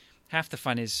because half the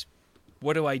fun is,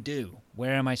 what do I do?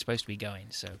 Where am I supposed to be going?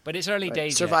 So, but it's early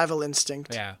days. Survival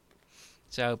instinct. Yeah.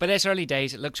 So, but it's early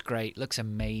days. It looks great. Looks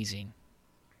amazing.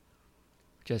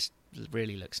 Just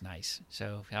really looks nice.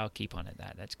 So I'll keep on at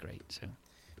that. That's great. So.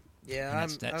 Yeah,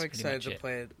 I'm excited to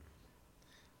play it.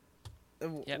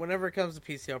 Yep. Whenever it comes to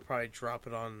PC, I'll probably drop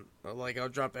it on. Like I'll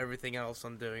drop everything else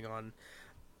I'm doing on,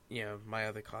 my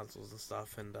other consoles and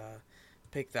stuff, and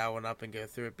pick that one up and go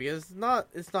through it because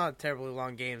it's not a terribly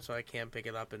long game, so I can pick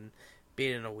it up and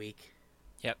beat it in a week.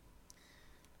 Yep.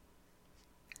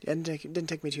 Yeah, it didn't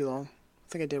take me too long. I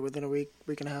think I did within a week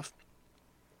and a half.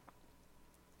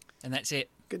 And that's it.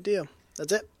 Good deal.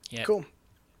 That's it. Yeah. Cool.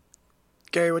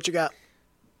 Gary, what you got?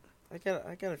 I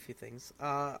got a few things.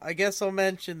 I guess I'll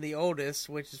mention the oldest,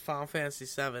 which is Final Fantasy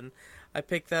VII. I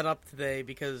picked that up today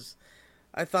because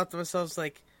I thought to myself,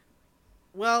 like,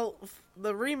 Well,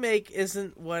 the remake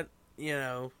isn't what,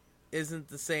 isn't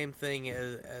the same thing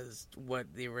as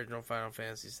what the original Final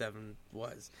Fantasy VII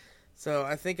was. So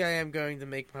I think I am going to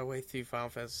make my way through Final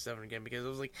Fantasy VII again, because I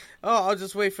was like, oh, I'll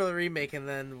just wait for the remake, and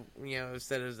then,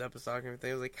 instead it was episodic and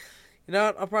everything, I was like, you know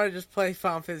what, I'll probably just play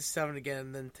Final Fantasy VII again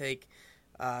and then take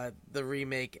the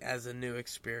remake as a new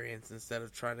experience instead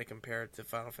of trying to compare it to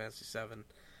Final Fantasy VII.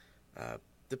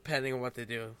 Depending on what they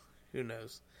do, who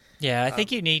knows? Yeah, I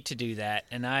think you need to do that,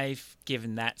 and I've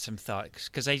given that some thought,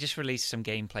 because they just released some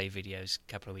gameplay videos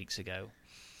a couple of weeks ago,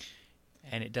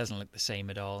 and it doesn't look the same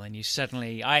at all. And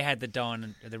I had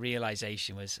the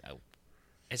realization was,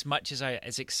 as much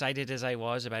as excited as I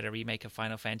was about a remake of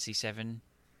Final Fantasy VII,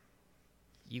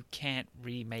 you can't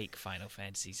remake Final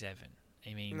Fantasy VII.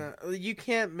 I mean, no, you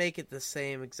can't make it the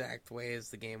same exact way as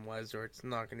the game was, or it's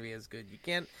not going to be as good. You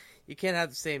can't have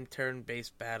the same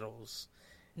turn-based battles.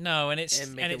 No, and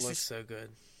make it look so good.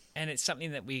 And it's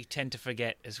something that we tend to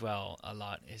forget as well a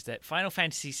lot, is that Final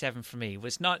Fantasy VII for me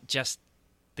was not just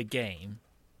the game.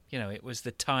 It was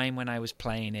the time when I was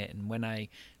playing it, and when I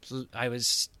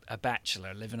was a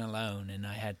bachelor living alone, and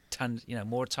I had tons,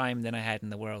 more time than I had in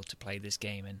the world to play this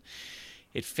game, and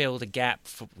it filled a gap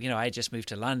for, I had just moved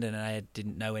to London and I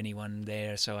didn't know anyone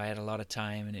there, so I had a lot of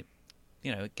time, and it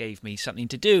gave me something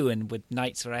to do, and with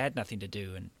nights where I had nothing to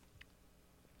do, and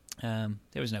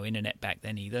there was no internet back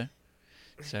then either.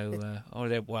 So,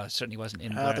 it certainly wasn't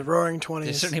in the Roaring 20s.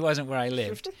 It certainly wasn't where I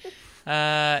lived.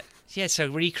 So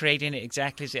recreating it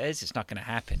exactly as it is, it's not going to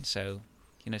happen. So,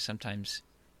 sometimes,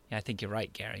 I think you're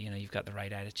right, Gary. You've got the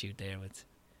right attitude there with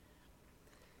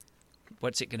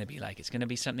what's it going to be like. It's going to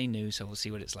be something new, so we'll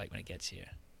see what it's like when it gets here.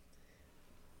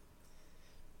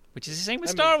 Which is the same with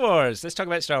Star Wars. Let's talk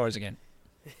about Star Wars again.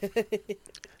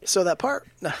 So that part?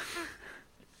 No.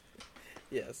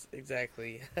 Yes,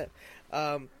 exactly.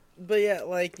 But yeah,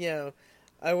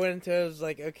 I went into it, I was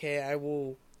like, okay, I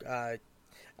will, I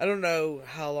don't know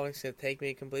how long it's going to take me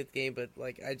to complete the game, but,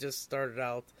 I just started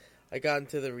out, I got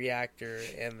into the reactor,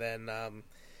 and then,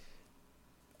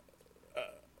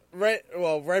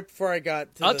 right before I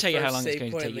got to I'll the tell you how first long it's save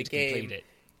going to point take in you the to game, complete it.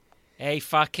 A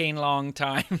fucking long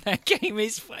time. That game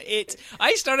is...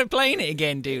 I started playing it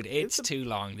again, dude. It's too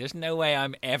long. There's no way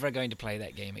I'm ever going to play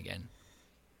that game again.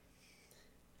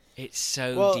 It's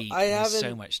so deep. There's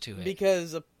so much to it.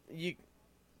 Because you...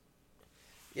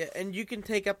 Yeah, and you can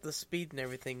take up the speed and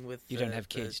everything with... You don't have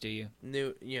kids, do you?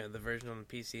 New, the version on the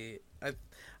PC. I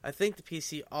think the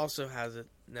PC also has it.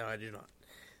 No, I do not.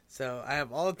 So, I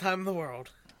have all the time in the world.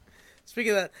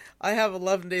 Speaking of that, I have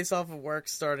 11 days off of work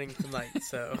starting tonight,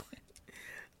 so...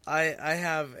 I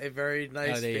have a very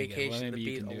nice vacation to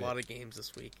beat a lot of games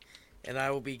this week. And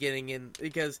I will be getting in...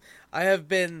 Because I have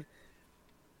been...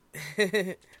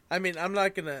 I mean, I'm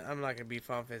not gonna beat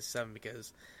Final Fantasy VII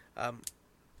because...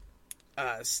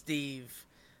 Steve,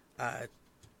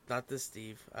 not this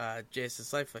Steve, Jason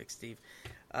Slyflake Steve,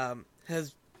 I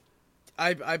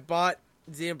bought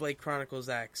Xenoblade Chronicles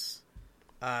X,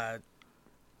 and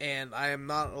I am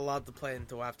not allowed to play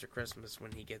until after Christmas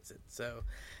when he gets it, so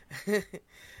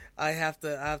I have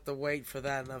to wait for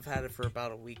that, and I've had it for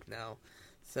about a week now,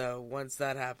 so once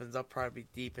that happens, I'll probably be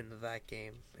deep into that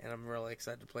game, and I'm really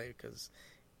excited to play it because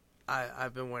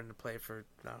I've been wanting to play for,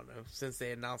 I don't know, since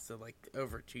they announced it,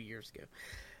 over 2 years ago.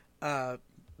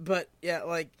 But, yeah,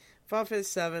 Final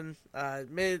Fantasy VII,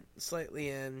 made it slightly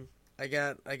in. I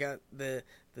got the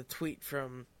tweet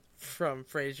from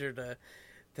Fraser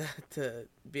to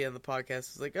be on the podcast.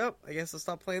 It's like, oh, I guess I'll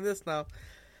stop playing this now.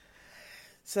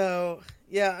 So,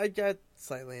 yeah, I got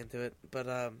slightly into it. But,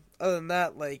 other than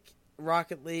that,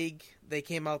 Rocket League, they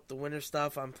came out the winter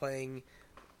stuff. I'm playing...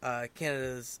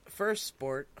 Canada's first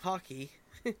sport, hockey.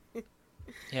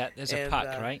 Yeah, there's a puck,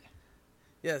 right?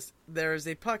 Yes, there is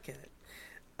a puck in it.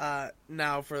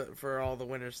 Now for all the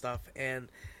winter stuff, and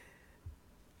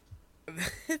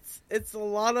it's a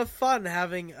lot of fun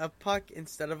having a puck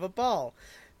instead of a ball,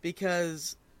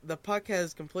 because the puck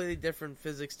has completely different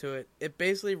physics to it. It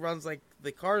basically runs like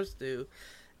the cars do.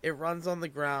 It runs on the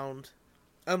ground.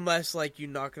 Unless, you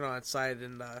knock it on its side,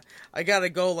 and I got a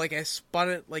goal, I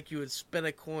spun it like you would spin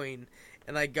a coin,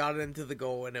 and I got into the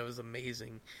goal, and it was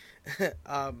amazing.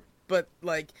 But,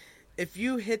 if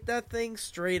you hit that thing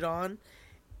straight on,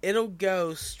 it'll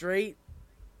go straight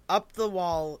up the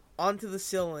wall, onto the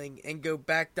ceiling, and go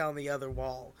back down the other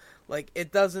wall.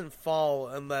 It doesn't fall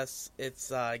unless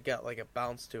it's got, a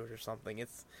bounce to it or something.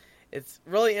 It's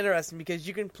really interesting, because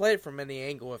you can play it from any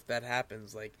angle if that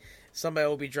happens, somebody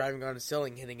will be driving on the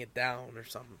ceiling, hitting it down or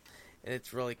something, and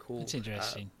it's really cool. That's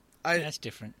interesting. That's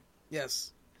different.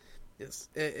 Yes.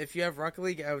 If you have Rocket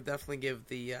League, I would definitely give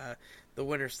the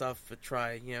winter stuff a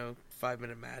try.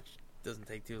 5-minute match. Doesn't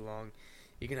take too long.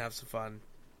 You can have some fun.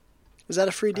 Is that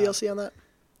a free DLC on that?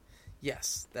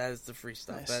 Yes, that is the free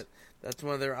stuff. Nice. That's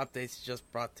one of their updates just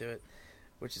brought to it,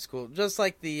 which is cool. Just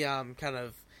like the kind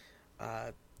of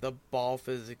the ball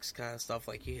physics kind of stuff.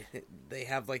 Like they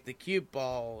have like the cube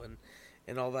ball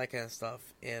and all that kind of stuff.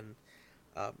 And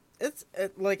it's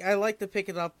like I like to pick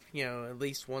it up, at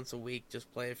least once a week.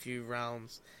 Just play a few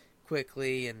rounds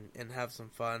quickly and have some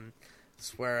fun.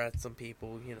 Swear at some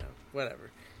people,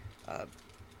 whatever.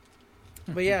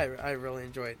 But yeah, I really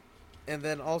enjoyed it. And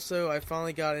then also, I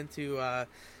finally got into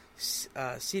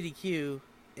CDQ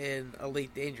in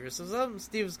Elite Dangerous. So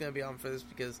Steve's going to be on for this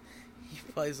because he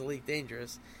plays Elite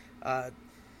Dangerous.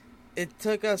 It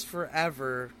took us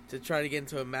forever to try to get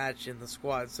into a match in the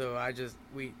squad, so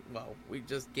we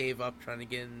just gave up trying to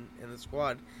get in the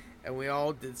squad. And we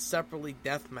all did separately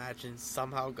deathmatch and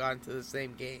somehow got into the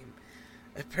same game.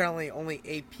 Apparently, only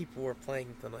 8 people were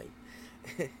playing tonight.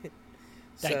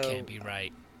 That can't be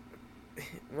right.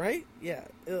 Right? Yeah.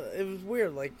 It was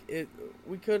weird. Like,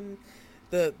 we couldn't...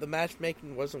 The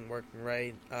matchmaking wasn't working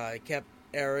right. It kept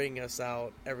airing us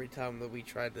out every time that we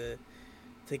tried to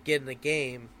get in the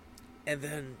game. And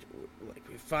then, like,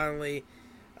 we finally...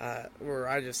 where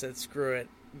I just said, screw it.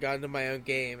 Got into my own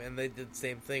game, and they did the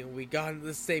same thing. We got into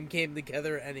the same game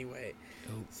together anyway.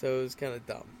 Ooh. So it was kind of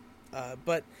dumb.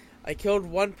 But I killed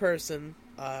one person.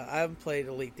 I haven't played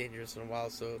Elite Dangerous in a while,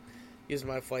 so... using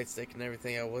my flight stick and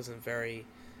everything, I wasn't very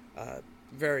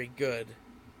good.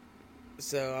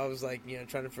 So I was like,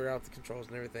 trying to figure out the controls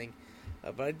and everything.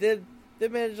 But I did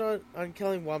manage on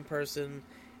killing one person.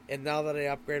 And now that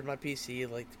I upgraded my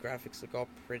PC, like, the graphics look all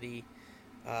pretty,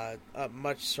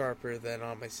 much sharper than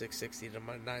on my 660 to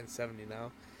my 970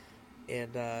 now.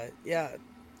 And yeah,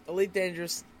 Elite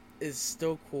Dangerous is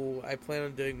still cool. I plan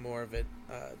on doing more of it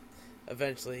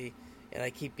eventually. And I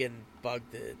keep getting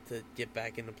bugged to get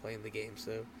back into playing the game,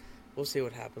 so we'll see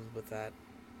what happens with that.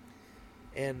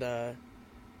 And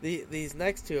these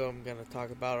next two I'm going to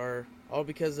talk about are all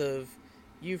because of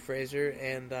you, Fraser,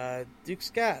 and Duke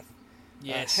Scath.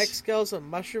 Yes. Hexcells and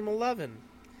Mushroom 11.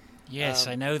 Yes,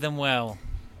 I know them well.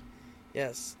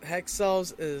 Yes,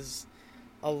 Hexcells is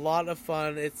a lot of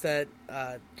fun. It's that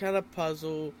kind of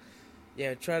puzzle,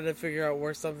 trying to figure out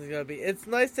where something's going to be. It's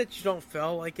nice that you don't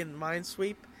fail like in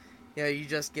Minesweep. You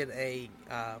just get a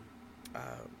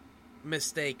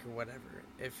mistake or whatever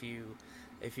if you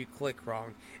click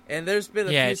wrong. And there's been a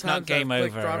few it's times not game I've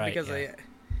clicked over, wrong right, because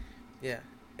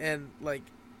and like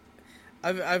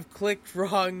I've clicked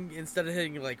wrong instead of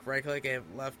hitting like right click, I have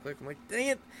left click. I'm like, dang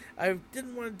it, I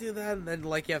didn't want to do that. And then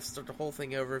like you have to start the whole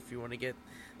thing over if you want to get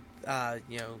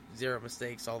 0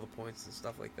 mistakes, all the points and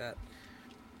stuff like that.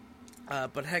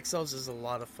 But Hexcells is a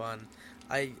lot of fun.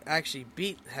 I actually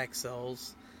beat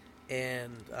Hexcells.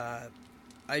 And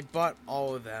I bought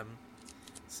all of them.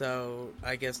 So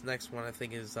I guess next one I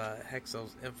think is Hexcells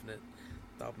Infinite.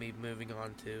 I'll be moving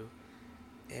on to.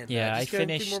 And I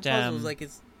finished.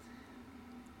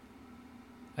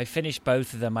 I finished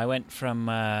both of them. I went from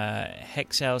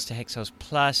Hexcells to Hexcells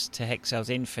Plus to Hexcells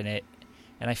Infinite,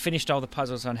 and I finished all the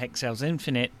puzzles on Hexcells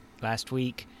Infinite last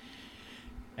week.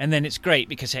 And then it's great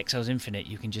because Hexcells Infinite,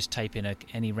 you can just type in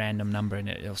any random number and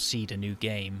it'll seed a new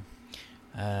game.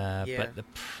 But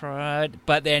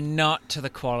they're not to the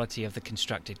quality of the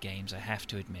constructed games, I have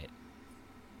to admit.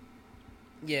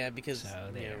 Yeah, because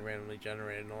randomly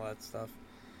generated and all that stuff.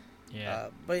 Yeah.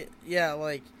 But yeah,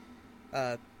 like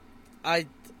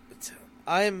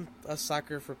I'm a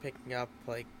sucker for picking up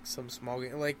like some small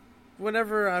game. Like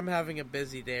whenever I'm having a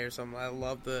busy day or something, I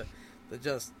love to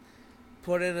just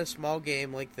put in a small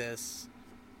game like this.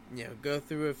 Go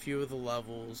through a few of the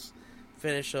levels.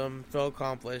 Finish them, feel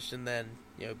accomplished, and then,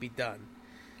 be done.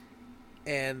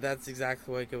 And that's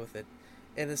exactly what I go with it.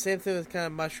 And the same thing with kind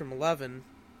of Mushroom 11.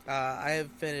 I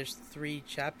have finished 3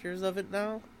 chapters of it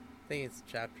now. I think it's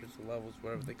chapters or levels,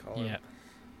 whatever they call it.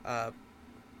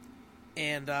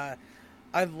 And I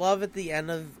love at the end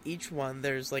of each one,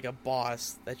 there's like a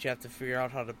boss that you have to figure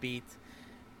out how to beat.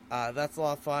 That's a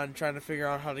lot of fun, trying to figure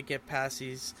out how to get past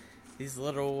these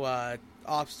little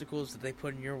obstacles that they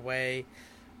put in your way.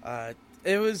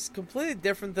 It was completely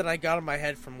different than I got in my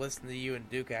head from listening to you and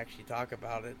Duke actually talk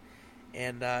about it.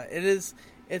 And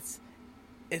it's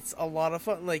a lot of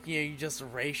fun. Like, you just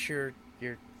erase your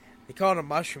they call it a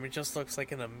mushroom. It just looks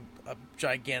like a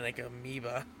gigantic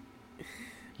amoeba.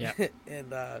 Yeah.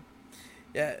 And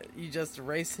you just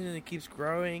erase it and it keeps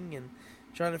growing and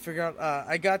trying to figure out.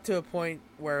 I got to a point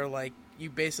where like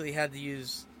you basically had to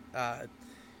use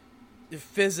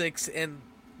physics and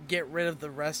get rid of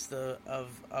the rest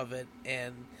of it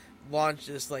and launch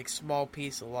this like small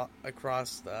piece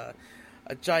across a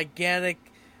a gigantic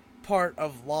part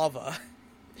of lava.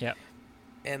 Yep.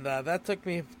 And that took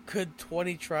me a good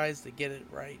 20 tries to get it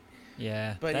right.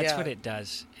 Yeah, But that's yeah. what it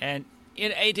does. And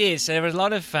it is. There are a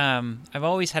lot of... I've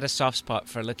always had a soft spot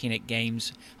for looking at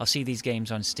games. I'll see these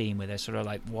games on Steam where they're sort of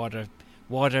like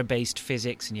water-based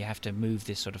physics, and you have to move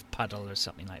this sort of puddle or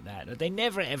something like that. They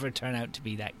never, ever turn out to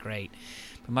be that great.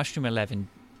 But Mushroom 11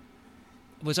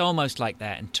 was almost like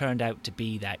that and turned out to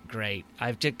be that great.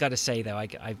 I've just got to say, though,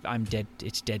 I'm dead.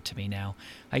 It's dead to me now.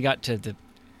 I got to the...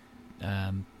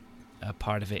 a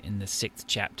part of it in the 6th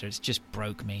chapter. It just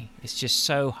broke me. It's just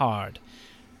so hard.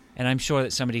 And I'm sure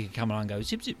that somebody could come along and go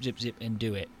zip, zip, zip, zip and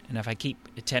do it. And if I keep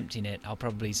attempting it, I'll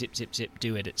probably zip, zip, zip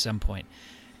do it at some point.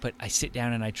 But I sit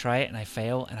down and I try it and I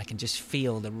fail, and I can just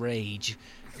feel the rage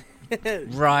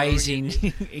rising.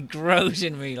 It grows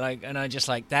in me, and I'm just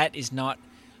like,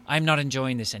 I'm not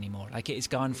enjoying this anymore. Like, it's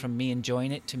gone from me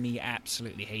enjoying it to me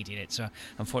absolutely hating it. So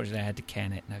unfortunately I had to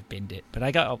can it and I've binned it. But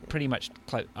I got pretty much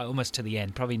almost to the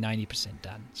end, probably 90%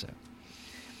 done. So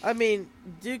I mean,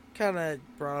 you kind of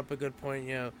brought up a good point.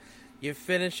 You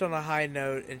finish on a high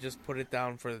note and just put it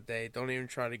down for the day. Don't even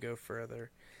try to go further.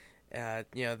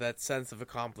 That sense of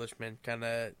accomplishment kind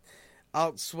of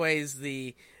outweighs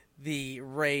the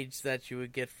rage that you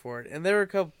would get for it. And there were a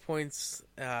couple points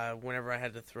whenever I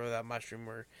had to throw that mushroom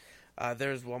where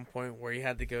there was one point where you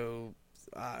had to go,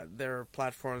 there were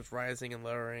platforms rising and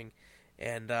lowering,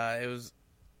 and it was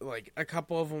like a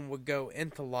couple of them would go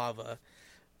into lava,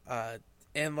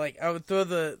 and like I would throw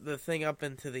the thing up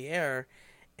into the air,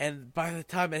 and by the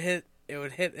time it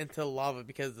would hit into lava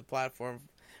because the platform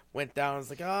went down. It's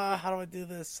like, how do I do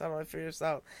this? How do I figure this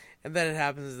out? And then it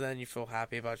happens, and then you feel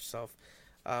happy about yourself.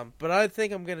 But I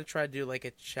think I'm going to try to do like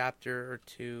a chapter or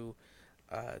two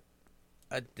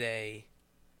a day,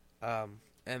 and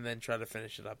then try to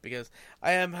finish it up, because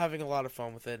I am having a lot of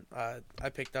fun with it. I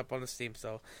picked up on the Steam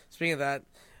sale. Speaking of that,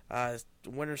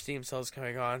 winter Steam sale is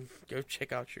coming on. Go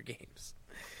check out your games.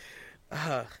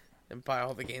 And buy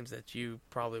all the games that you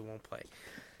probably won't play.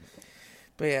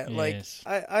 But yeah, Yes.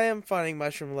 I am finding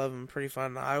Mushroom 11 pretty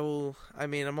fun.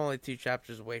 I'm only 2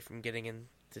 chapters away from getting into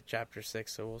chapter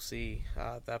 6, so we'll see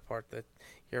that part that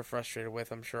you're frustrated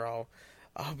with. I'm sure I'll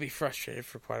be frustrated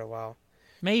for quite a while.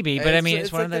 maybe, but I mean,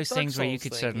 it's one like of the those Dark things where you Souls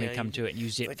could thing, suddenly you know, come to it and you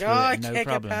zip Like, through I it, no can't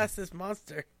problem. get past this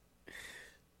monster.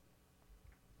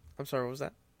 I'm sorry, what was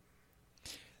that?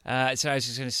 So I was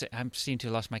just going to say, I seem to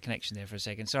have lost my connection there for a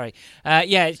second. Sorry.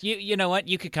 Yeah, you know what?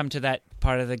 You could come to that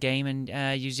part of the game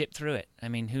and you zip through it. I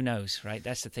mean, who knows, right?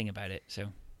 That's the thing about it. So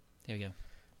there we go.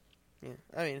 Yeah,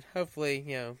 I mean, hopefully,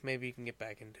 maybe you can get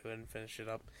back into it and finish it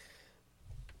up.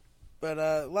 But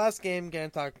last game, gonna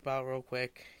talk about real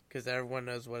quick, because everyone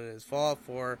knows what it is. Fallout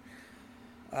 4.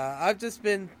 I've just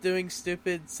been doing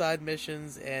stupid side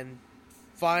missions and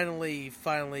finally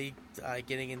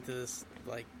getting into this,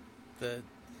 like, the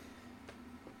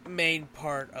main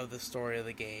part of the story of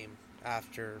the game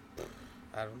after,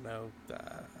 I don't know,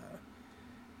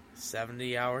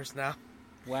 70 hours now.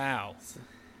 Wow.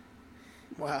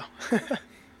 Wow.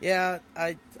 Yeah,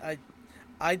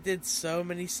 I did so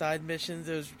many side missions,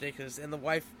 it was ridiculous. And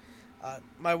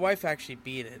my wife actually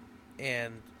beat it,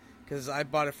 and because I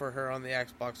bought it for her on the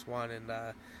Xbox One, and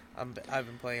I've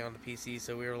been playing on the PC,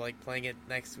 so we were like playing it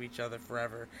next to each other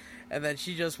forever. And then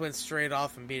she just went straight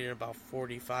off and beat it in about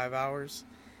 45 hours.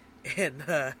 And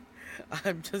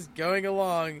I'm just going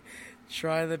along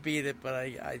trying to beat it, but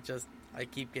I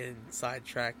keep getting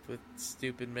sidetracked with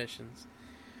stupid missions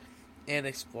and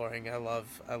exploring. I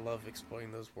love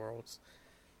exploring those worlds.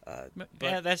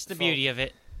 Yeah, that's the beauty of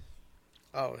it.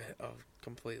 Oh,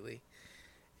 completely.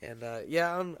 And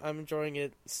yeah, I'm enjoying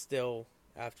it still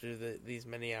after these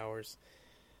many hours.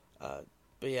 But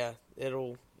yeah,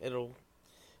 it'll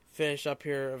finish up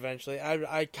here eventually.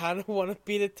 I kind of want to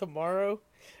beat it tomorrow.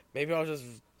 Maybe I'll just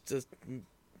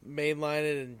mainline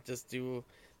it and just do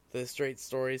the straight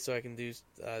story so I can do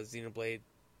Xenoblade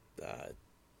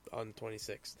on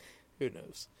 26th. Who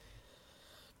knows?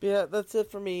 But yeah, that's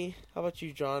it for me. How about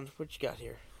you, John? What you got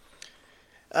here?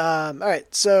 All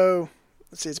right, so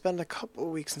let's see. It's been a couple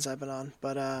of weeks since I've been on,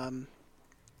 but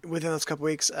within those couple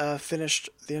of weeks, finished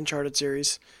the Uncharted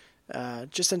series,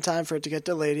 just in time for it to get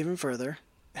delayed even further.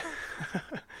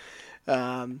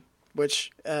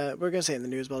 Which we're gonna say in the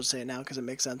news, but I'll just say it now because it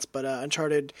makes sense. But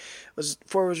Uncharted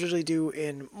 4 was originally due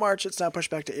in March. It's now pushed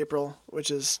back to April, which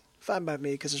is fine by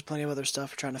me because there's plenty of other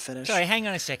stuff we're trying to finish. Sorry, hang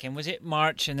on a second. Was it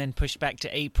March and then pushed back to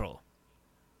April?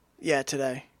 Yeah,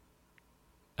 today.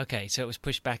 Okay, so it was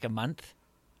pushed back a month?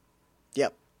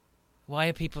 Yep. Why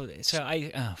are people... Oh,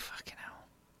 fucking hell.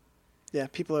 Yeah,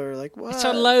 people are like, what? I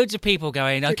saw loads of people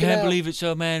going, I Check it can't out. believe it,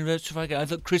 so man, that's fucking... I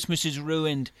thought Christmas is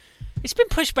ruined. It's been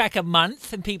pushed back a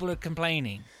month, and people are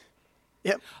complaining.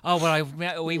 Yep. Oh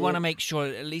well, we want to make sure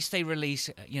at least they release.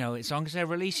 As long as they're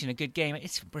releasing a good game,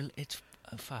 it's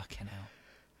fucking hell.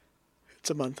 It's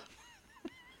a month.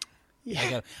 Yeah, I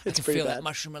can it's feel pretty that bad.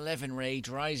 Mushroom 11 rage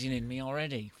rising in me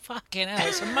already. Fucking hell,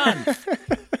 it's a month.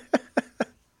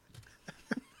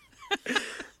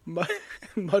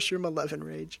 Mushroom 11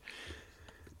 rage.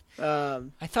 I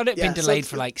thought it'd been so delayed it's-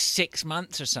 for like 6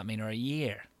 months or something, or a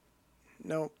year.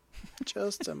 No,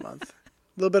 just a month.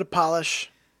 A little bit of polish,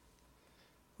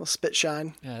 a little spit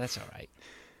shine. Yeah, that's all right.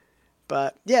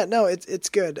 But yeah, no, it's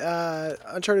good.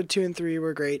 Uncharted 2 and 3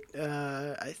 were great.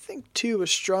 I think 2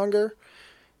 was stronger,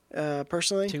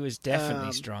 personally. 2 is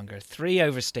definitely stronger. 3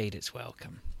 overstayed its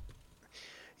welcome.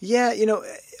 Yeah,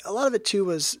 a lot of it too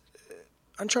was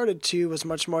Uncharted 2 was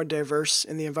much more diverse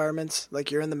in the environments. Like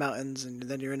you're in the mountains and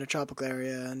then you're in a tropical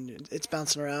area and it's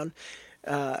bouncing around.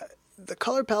 The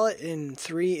color palette in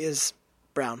 3 is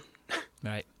brown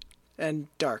Right. and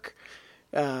dark.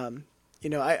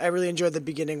 I really enjoyed the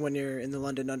beginning when you're in the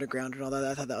London Underground and all that.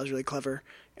 I thought that was really clever.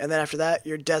 And then after that,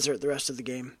 you're desert the rest of the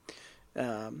game.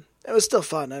 It was still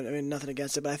fun. I mean, nothing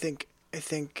against it, but I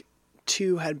think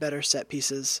 2 had better set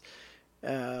pieces,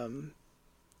 and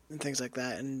things like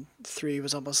that. And 3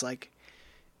 was almost like,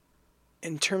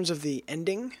 in terms of the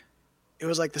ending, it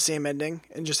was like the same ending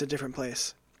in just a different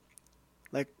place.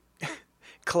 Like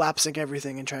collapsing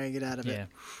everything and trying to get out of it.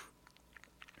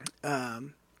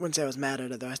 Wouldn't say I was mad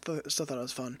at it though. I still thought it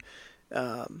was fun.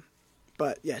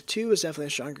 But yeah, 2 was definitely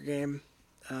a stronger game.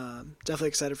 Definitely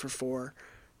excited for 4.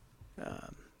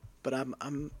 But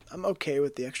I'm okay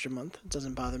with the extra month. It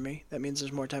doesn't bother me. That means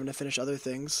there's more time to finish other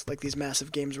things, like these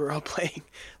massive games we're all playing,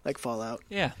 like Fallout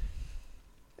Yeah.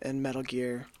 and Metal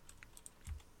Gear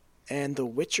and The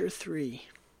Witcher 3,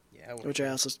 Yeah, which I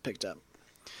also picked up.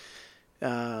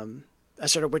 I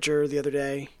started Witcher the other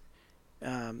day.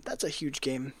 That's a huge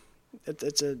game.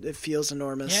 It feels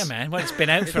enormous. Yeah, man. Well, it's been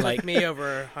out it for took like... me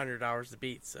over 100 hours to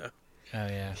beat. So Oh,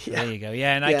 yeah. Yeah. There you go.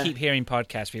 Yeah, and Yeah. I keep hearing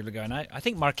podcast people going, I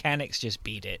think Marcanix just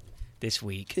beat it this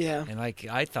week. Yeah. And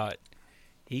I thought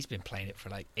he's been playing it for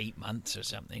like 8 months or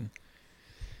something.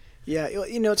 Yeah,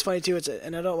 it's funny too.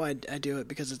 And I don't know why I do it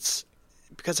because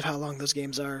of how long those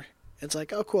games are. It's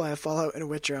like, oh, cool, I have Fallout and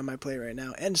Witcher on my plate right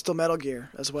now, and still Metal Gear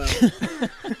as well.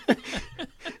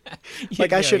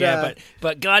 Like I should. Yeah,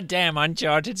 but goddamn,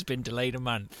 Uncharted's been delayed a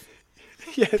month.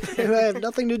 Yeah, I have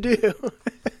nothing to do.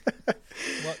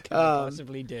 What can I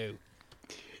possibly do?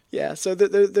 Yeah, so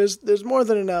there's more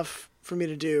than enough for me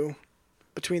to do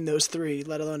between those 3,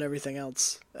 let alone everything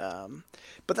else.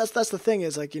 But that's the thing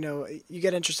is like you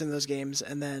get interested in those games,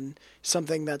 and then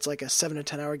something that's like a 7 to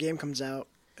 10 hour game comes out,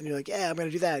 and you're like, yeah, I'm gonna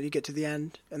do that. You get to the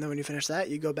end, and then when you finish that,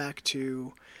 you go back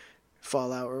to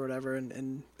Fallout or whatever,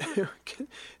 and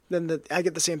then I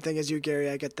get the same thing as you, Gary.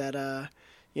 I get that, all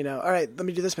right, let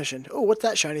me do this mission. Oh, what's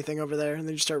that shiny thing over there? And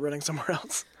then you start running somewhere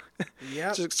else.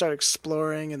 yeah, Just start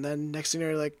exploring, and then next thing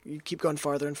you're like, you keep going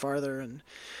farther and farther, and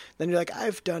then you're like,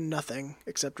 I've done nothing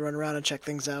except run around and check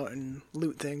things out and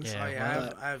loot things. Yeah. oh yeah,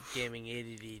 But, I have gaming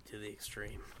ADD to the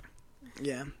extreme.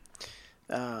 yeah.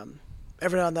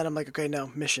 Every now and then I'm like, okay,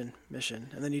 no, mission,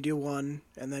 and then you do one,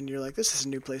 and then you're like, this is a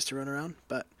new place to run around.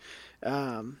 But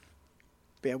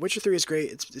yeah, Witcher 3 is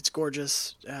great. It's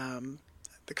gorgeous.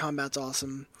 The combat's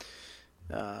awesome.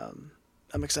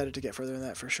 I'm excited to get further in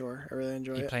that for sure. I really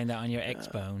enjoy You it. playing that on your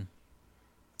Xbone?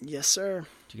 Yes, sir.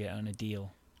 Did you get it on a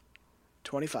deal?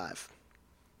 25.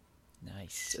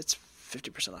 Nice. It's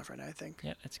 50% off right now, I think.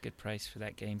 Yeah, that's a good price for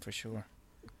that game for sure.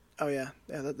 Oh yeah,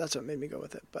 that's what made me go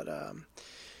with it. But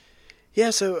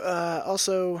yeah. So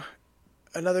also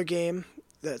another game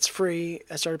that's free.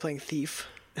 I started playing Thief.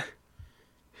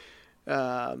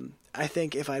 I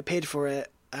think if I paid for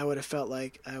it, I would have felt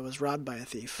like I was robbed by a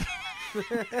thief.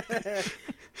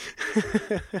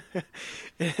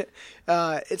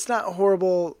 It's not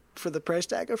horrible for the price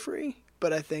tag of free,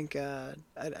 but I think I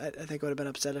think I would have been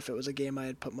upset if it was a game I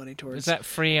had put money towards. Is that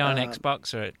free on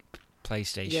Xbox or at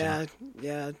PlayStation?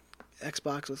 Yeah,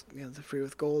 Xbox with the free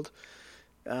with gold.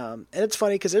 And it's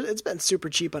funny because it's been super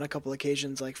cheap on a couple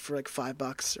occasions, like for like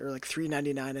 $5 or like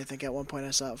 $3.99. I think at one point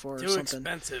I saw it for or Too something.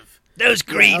 expensive. Those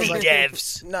greedy I was like,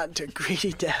 devs. Not to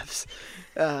greedy devs.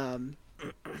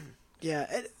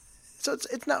 Yeah, so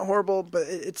it's not horrible, but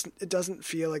it doesn't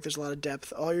feel like there's a lot of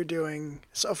depth. All you're doing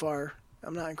so far,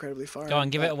 I'm not incredibly far. Go on,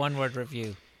 give it a one-word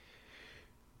review.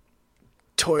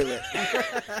 Toilet.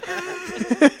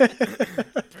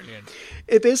 Brilliant.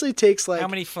 It basically takes like How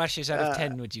many flashes out of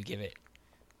 10 would you give it?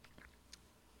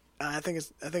 I think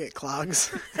it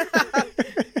clogs.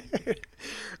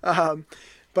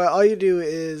 But all you do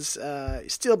is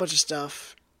steal a bunch of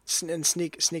stuff, and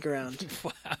sneak around.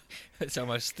 Wow, it's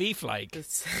almost thief-like.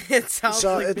 It sounds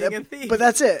like being a thief. But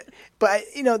that's it. But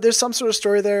there's some sort of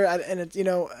story there,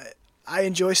 I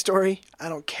enjoy story. I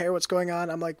don't care what's going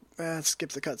on. I'm like, skip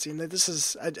the cutscene.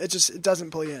 It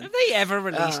doesn't pull you in. Have they ever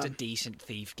released a decent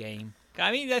thief game?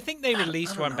 I mean, I think they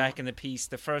released one back in the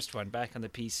first one back on the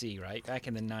PC, right? Back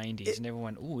in the 90s, and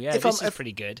everyone went, "Oh yeah, this is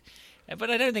pretty good." But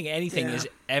I don't think anything has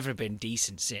ever been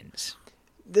decent since.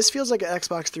 This feels like an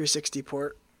Xbox 360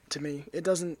 port to me. It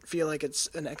doesn't feel like it's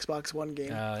an Xbox One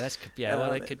game. Oh,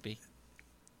 well, it could be.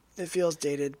 It feels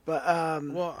dated, but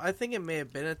well, I think it may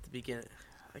have been at the beginning.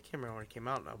 I can't remember when it came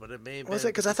out now, but it may have been. Was it?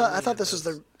 Because I thought this was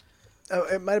the. Oh,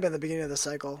 it might have been the beginning of the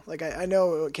cycle. Like I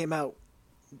know it came out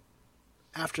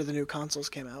after the new consoles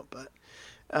came out, but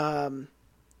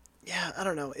yeah, I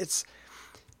don't know. It's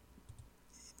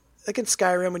like in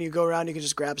Skyrim when you go around, you can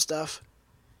just grab stuff.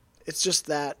 It's just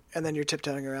that, and then you're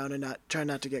tiptoeing around and trying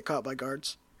not to get caught by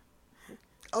guards.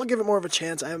 I'll give it more of a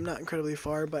chance. I am not incredibly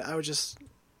far, but I would just.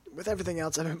 With everything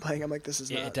else I've been playing, I'm like, this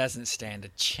is not... It doesn't stand a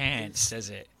chance, does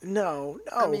it? No.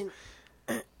 I mean,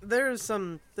 there's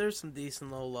some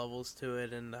decent low levels to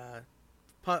it, and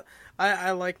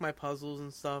I like my puzzles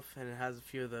and stuff, and it has a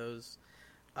few of those.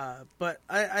 But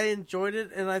I enjoyed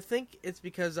it, and I think it's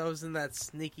because I was in that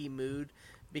sneaky mood,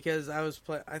 because I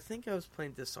think I was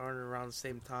playing Dishonored around the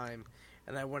same time,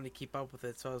 and I wanted to keep up with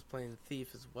it, so I was playing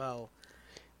Thief as well.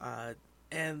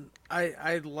 And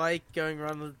I like going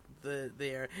around the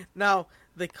area. Now,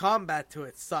 the combat to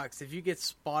it sucks. If you get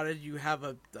spotted, you have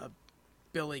a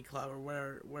billy club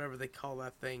or whatever they call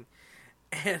that thing,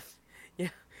 and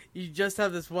you just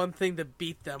have this one thing to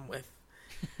beat them with,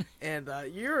 and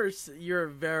you're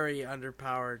very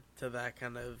underpowered to that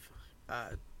kind of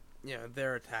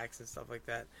their attacks and stuff like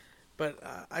that. But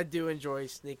I do enjoy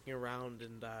sneaking around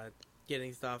and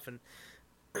getting stuff, and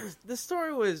the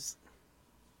story was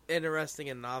interesting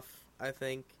enough, I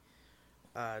think,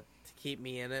 to keep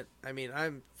me in it. I mean,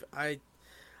 I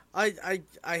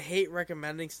hate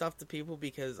recommending stuff to people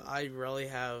because I really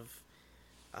have.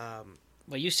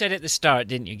 Well, you said at the start,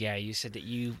 didn't you, Gary? You said that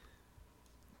you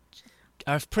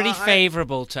are pretty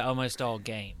favorable to almost all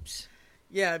games.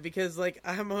 Yeah, because like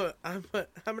I'm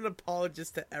an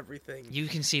apologist to everything. You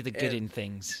can see the good in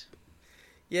things.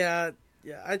 Yeah,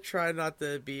 I try not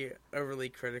to be overly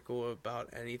critical about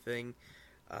anything.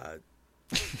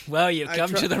 Well, you've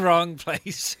come to the wrong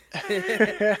place.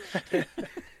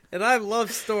 And I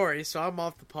love stories, so I'm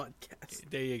off the podcast.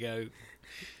 There you go.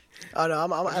 Oh no,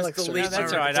 I like stories. No,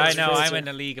 that's all right. I know I'm in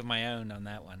a league of my own on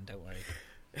that one. Don't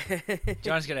worry.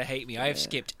 John's gonna hate me. I've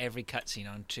skipped every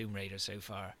cutscene on Tomb Raider so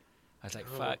far. I was like,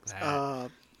 fuck that.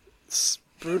 It's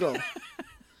brutal.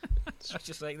 I was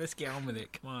just like, let's get on with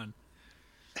it. Come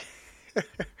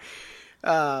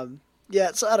on.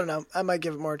 Yeah, so I don't know. I might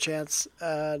give it more a chance.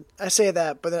 I say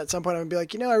that, but then at some point I'm going to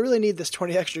be like, I really need this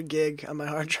 20 extra gig on my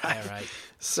hard drive. Yeah, right.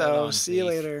 So see you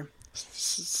later.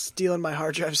 Stealing my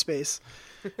hard drive space.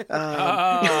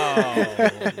 Clever.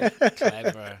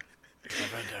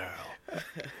 Clever girl.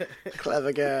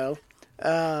 Clever girl.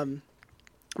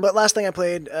 But last thing I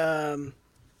played, I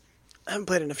haven't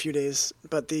played it in a few days,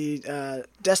 but the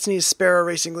Destiny's Sparrow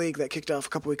Racing League that kicked off a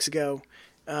couple weeks ago,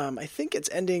 I think it's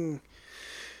ending...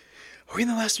 Are we in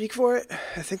the last week for it?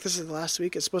 I think this is the last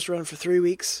week. It's supposed to run for 3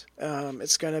 weeks.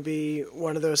 It's going to be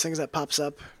one of those things that pops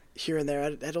up here and there.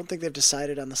 I don't think they've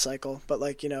decided on the cycle, but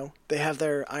they have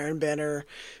their Iron Banner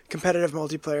competitive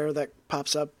multiplayer that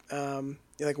pops up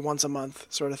like once a month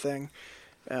sort of thing.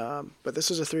 But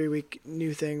this is a 3-week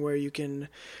new thing where you can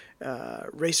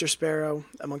race your Sparrow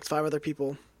amongst 5 other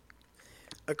people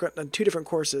on 2 different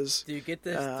courses. Do you get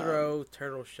to throw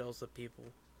turtle shells at people?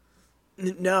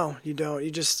 No, you don't.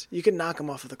 You can knock them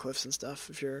off of the cliffs and stuff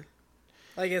if you're...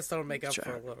 I guess that'll make up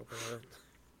for a little bit of it.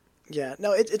 Yeah,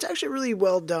 no, it's actually really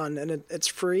well done, and it's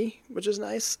free, which is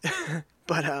nice.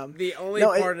 But the only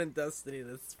part in Destiny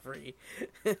that's free.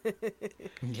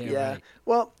 Yeah. Right.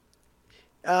 Well,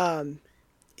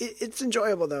 it's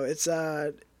enjoyable though. It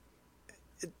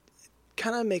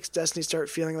kind of makes Destiny start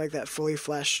feeling like that fully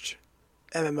fleshed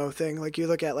MMO thing. Like you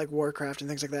look at like Warcraft and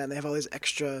things like that, and they have all these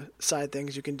extra side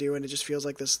things you can do, and it just feels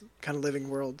like this kind of living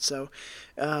world. So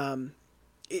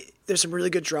there's some really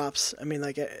good drops. I mean,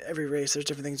 like every race, there's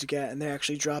different things you get, and they're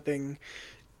actually dropping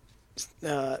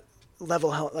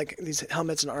like these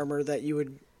helmets and armor that you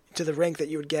would to the rank that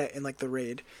you would get in like the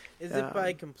raid. Is it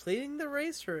by completing the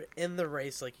race or in the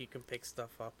race? Like you can pick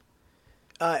stuff up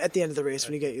at the end of the race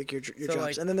when you get your drops,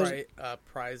 like and then there's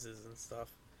prizes and stuff.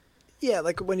 Yeah,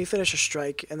 like when you finish a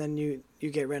strike and then you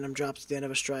get random drops at the end of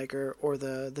a strike or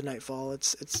the nightfall.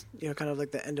 It's kind of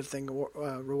like the end of thing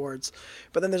rewards.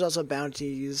 But then there's also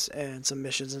bounties and some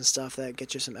missions and stuff that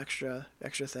get you some extra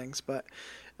things. But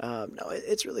no,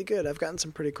 it's really good. I've gotten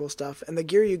some pretty cool stuff, and the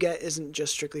gear you get isn't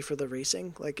just strictly for the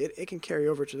racing. Like it can carry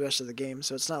over to the rest of the game.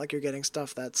 So it's not like you're getting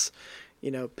stuff that's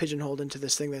pigeonholed into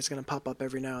this thing that's going to pop up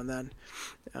every now and then.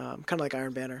 Kind of like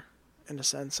Iron Banner in a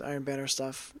sense. Iron Banner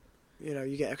stuff.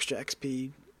 You get extra XP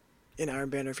in Iron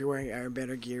Banner if you're wearing Iron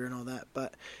Banner gear and all that.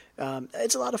 But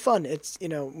it's a lot of fun. It's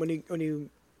when you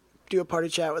do a party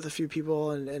chat with a few people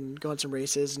and go on some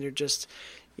races and you're just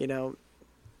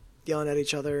yelling at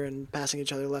each other and passing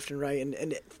each other left and right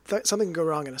and something can go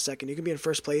wrong in a second. You can be in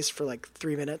first place for like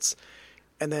 3 minutes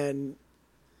and then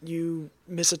you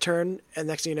miss a turn and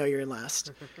next thing you know you're in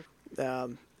last,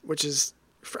 which is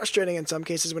frustrating in some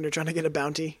cases when you're trying to get a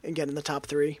bounty and get in the top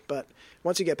 3, but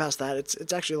once you get past that,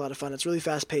 it's actually a lot of fun. It's really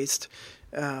fast paced,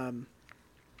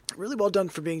 really well done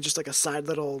for being just like a side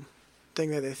little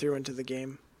thing that they threw into the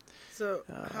game. So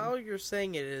how you're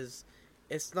saying it is,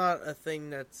 it's not a thing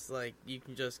that's like you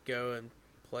can just go and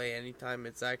play anytime.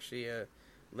 It's actually a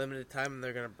limited time, and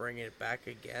they're gonna bring it back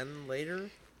again later.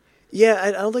 Yeah,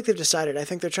 I don't think they've decided. I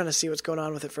think they're trying to see what's going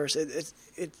on with it first.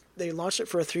 They launched it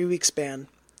for a 3-week span.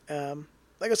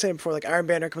 Like I was saying before, like Iron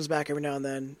Banner comes back every now and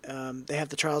then. They have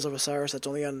the Trials of Osiris that's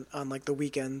only on like the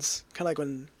weekends. Kind of like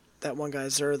when that one guy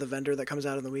Zur, the vendor, that comes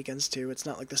out on the weekends too. It's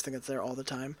not like this thing that's there all the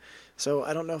time. So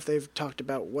I don't know if they've talked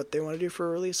about what they want to do for a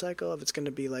release cycle. If it's going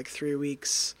to be like 3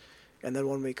 weeks and then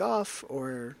 1 week off,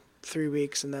 or 3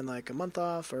 weeks and then like a month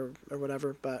off, or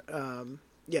whatever. But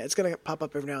yeah, it's going to pop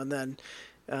up every now and then.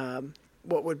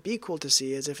 What would be cool to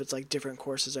see is if it's like different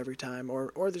courses every time,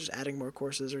 or they're just adding more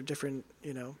courses or different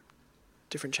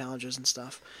different challenges and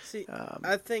stuff. See,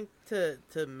 I think to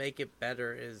make it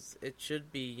better is it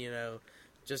should be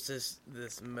just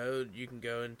this mode you can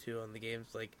go into on the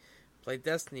games, like play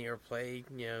Destiny or play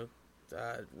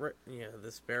the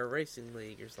Spare Racing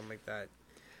League or something like that,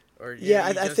 or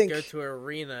I think go to an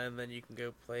arena and then you can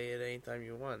go play it anytime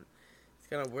you want. It's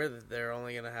kind of weird that they're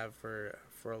only gonna have for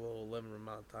a little limited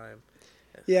amount of time.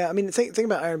 Yeah, I mean, think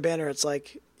about Iron Banner. It's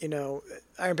like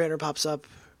Iron Banner pops up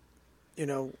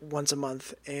once a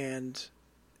month, and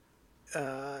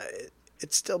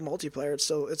it's still multiplayer.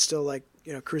 It's still like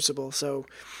Crucible. So,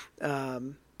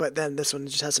 but then this one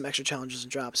just has some extra challenges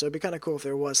and drops. So it'd be kind of cool if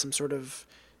there was some sort of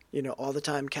all the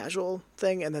time casual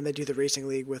thing, and then they do the Racing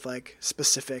League with like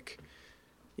specific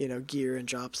gear and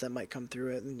drops that might come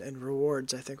through it, and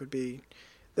rewards. I think would be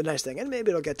the nice thing, and maybe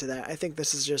it'll get to that. I think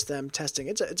this is just them testing.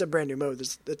 It's a brand new mode.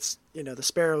 It's the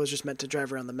Sparrow is just meant to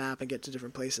drive around the map and get to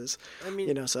different places. I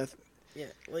mean, yeah,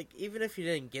 like even if you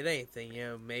didn't get anything,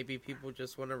 maybe people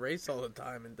just want to race all the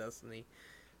time in Destiny.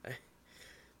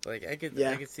 I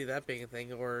could see that being a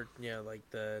thing, or like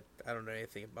I don't know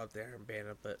anything about the Iron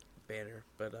Banner, but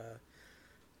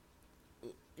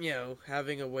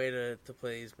having a way to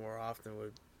play these more often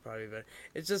would probably be better.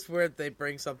 It's just weird they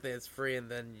bring something that's free and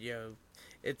then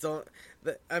it's on.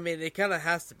 I mean, it kind of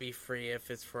has to be free if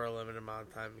it's for a limited amount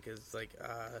of time, because it's like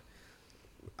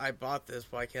I bought this,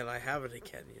 why can't I have it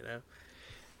again?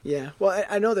 Yeah, well,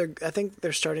 I know I think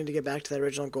they're starting to get back to that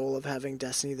original goal of having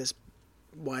Destiny this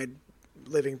wide,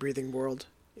 living, breathing world.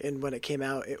 And when it came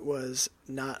out, it was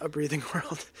not a breathing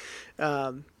world,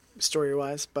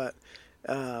 story-wise. But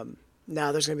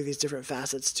now there's going to be these different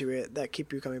facets to it that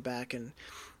keep you coming back. And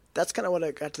that's kind of what I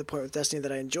got to the point with Destiny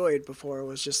that I enjoyed before,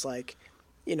 was just like,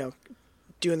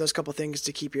 doing those couple things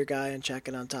to keep your guy and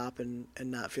checking on top and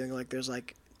not feeling like there's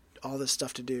like all this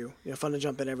stuff to do. Fun to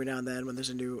jump in every now and then when there's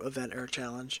a new event or a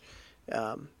challenge.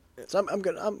 So I'm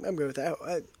good. I'm good with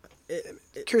that.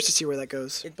 Curious to see where that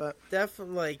goes. But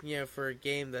definitely, for a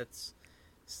game that's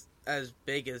as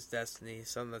big as Destiny,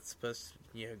 something that's supposed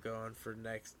to go on for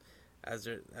next, as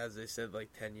they said, like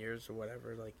 10 years or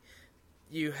whatever. Like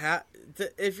you have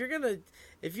if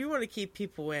you want to keep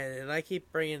people in, and I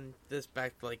keep bringing this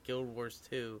back to like Guild Wars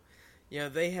 2.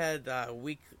 They had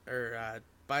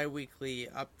bi-weekly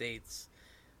updates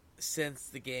since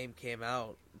the game came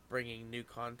out, bringing new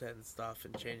content and stuff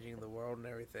and changing the world and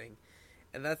everything.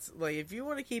 And that's like, if you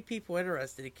want to keep people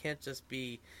interested, it can't just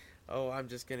be, oh, I'm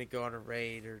just going to go on a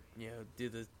raid or do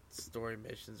the story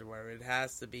missions or whatever. It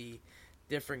has to be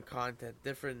different content,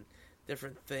 different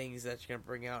things that you're going to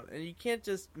bring out. And you can't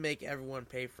just make everyone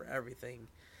pay for everything,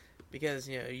 because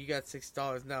you got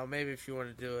 $6 now. Maybe if you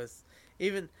want to do this,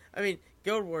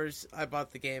 Guild Wars, I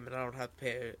bought the game and I don't have to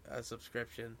pay a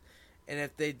subscription. And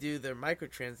if they do their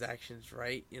microtransactions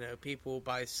right, people will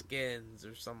buy skins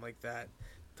or something like that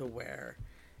to wear.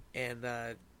 And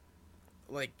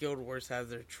like Guild Wars has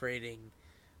their trading,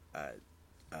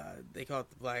 they call it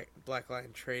the Black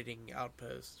Lion Trading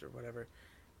Outpost or whatever,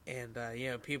 and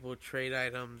people trade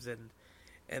items and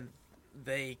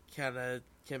they kind of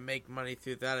can make money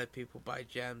through that if people buy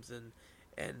gems and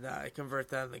convert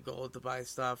that into gold to buy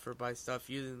stuff or buy stuff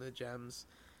using the gems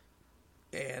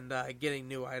and getting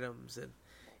new items. And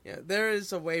there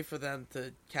is a way for them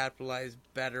to capitalize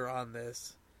better on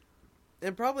this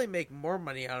and probably make more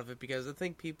money out of it, because I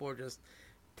think people are just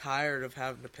tired of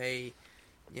having to pay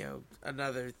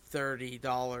another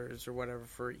 $30 or whatever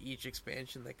for each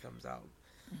expansion that comes out.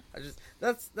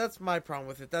 That's my problem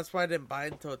with it. That's why I didn't buy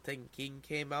it until Taken King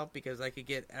came out, because I could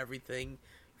get everything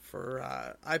for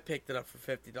I picked it up for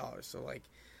 $50. So I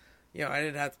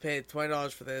didn't have to pay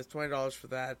 $20 for this, $20 for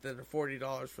that, then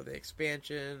 $40 for the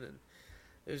expansion, and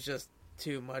it was just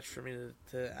too much for me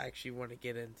to actually want to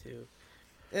get into.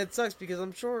 And it sucks because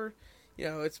I'm sure,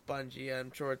 it's Bungie,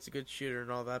 I'm sure it's a good shooter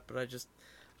and all that, but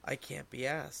I can't be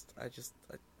asked.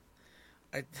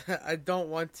 I don't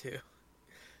want to.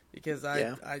 Because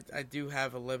I do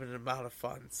have a limited amount of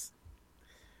funds.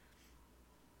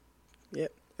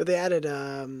 Yep. But they added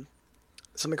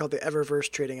something called the Eververse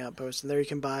Trading Outpost, and there you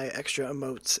can buy extra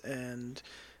emotes. And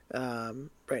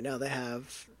right now they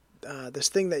have this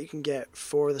thing that you can get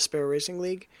for the Sparrow Racing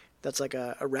League. That's like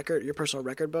a record, your personal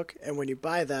record book. And when you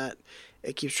buy that,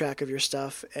 it keeps track of your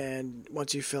stuff. And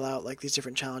once you fill out like these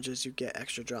different challenges, you get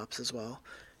extra drops as well.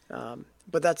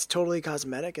 But that's totally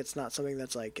cosmetic. It's not something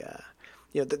that's like...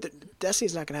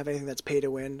 Destiny's not going to have anything that's pay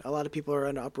to win. A lot of people are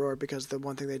in uproar because the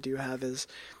one thing they do have is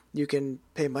you can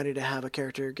pay money to have a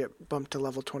character get bumped to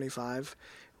level 25,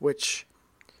 which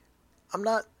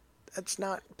it's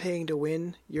not paying to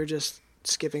win. You're just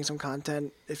skipping some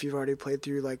content if you've already played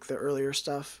through like the earlier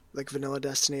stuff, like vanilla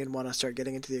Destiny, and want to start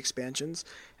getting into the expansions.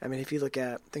 I mean, if you look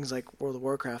at things like World of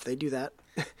Warcraft, they do that.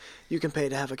 You can pay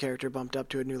to have a character bumped up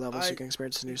to a new level so you can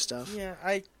experience the new stuff. Yeah,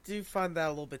 I do find that a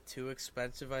little bit too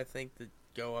expensive, I think, to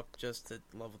go up just to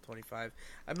level 25.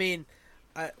 I mean,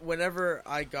 whenever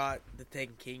I got the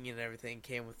Taken King and everything,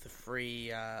 came with the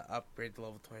free upgrade to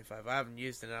level 25. I haven't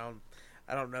used it.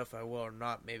 I don't know if I will or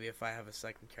not. Maybe if I have a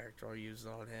second character, I'll use it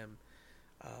on him.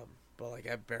 But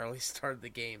I barely started the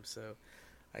game, so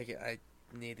I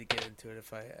need to get into it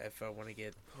if I want to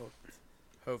get hooked.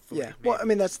 Hopefully. Yeah. Well, I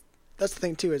mean that's the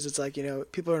thing too. Is it's like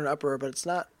people are in an uproar, but it's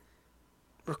not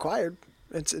required.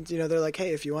 It's they're like,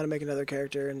 hey, if you want to make another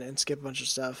character and skip a bunch of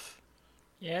stuff.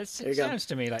 Yeah, it sounds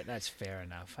to me like that's fair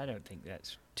enough. I don't think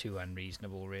that's too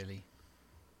unreasonable, really.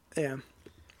 Yeah.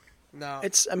 No.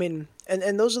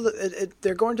 And those are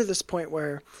they're going to this point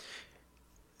where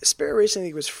Sparrow Racing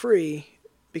League was free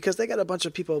because they got a bunch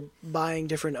of people buying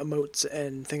different emotes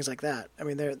and things like that. I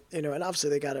mean, they're and obviously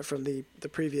they got it from the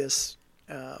previous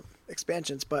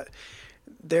expansions, but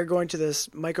they're going to this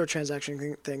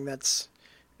microtransaction thing that's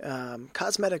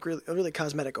cosmetic, really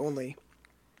cosmetic only,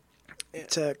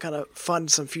 to kind of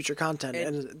fund some future content.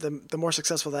 And the more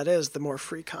successful that is, the more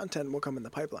free content will come in the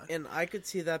pipeline. And I could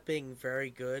see that being very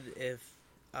good if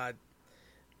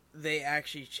they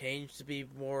actually change to be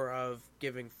more of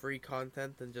giving free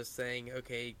content than just saying,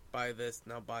 okay, buy this,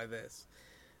 now buy this.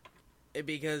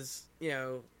 Because,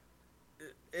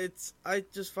 I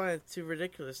just find it too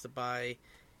ridiculous to buy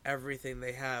everything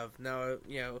they have. Now,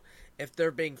 if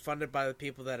they're being funded by the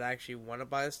people that actually want to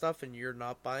buy the stuff and you're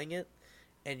not buying it,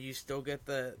 and you still get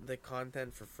the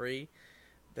content for free,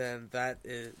 then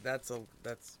that's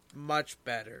much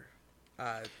better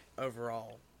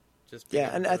overall.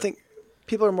 I think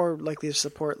people are more likely to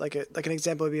support like an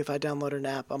example would be if I download an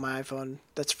app on my iPhone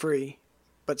that's free,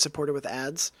 but supported with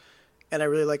ads, and I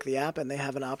really like the app and they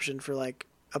have an option for like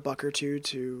 $1 or $2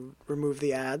 to remove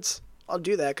the ads. I'll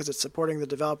do that because it's supporting the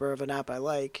developer of an app I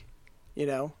like, and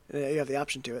you have the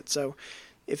option to it. So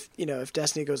if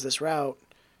Destiny goes this route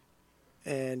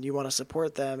and you want to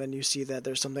support them and you see that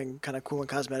there's something kind of cool and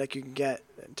cosmetic you can get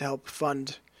to help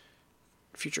fund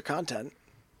future content,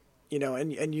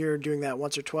 and you're doing that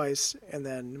once or twice, and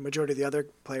then the majority of the other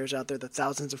players out there, the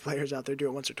thousands of players out there, do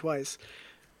it once or twice,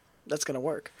 that's going to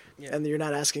work. Yeah. And you're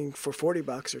not asking for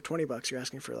 $40 or $20, you're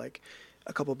asking for like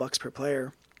a couple bucks per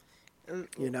player. And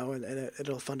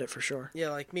it'll fund it for sure.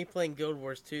 Yeah, like me playing Guild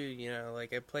Wars 2,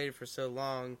 I played it for so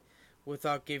long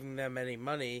without giving them any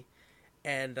money,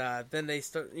 and then they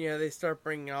start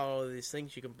bringing out all of these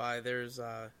things you can buy. There's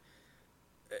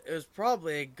it was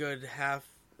probably a good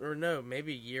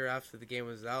maybe a year after the game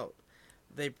was out,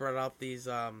 they brought out these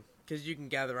because you can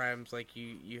gather items like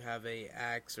you have a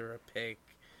axe or a pick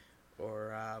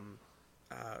or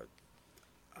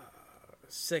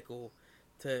sickle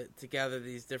to gather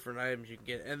these different items you can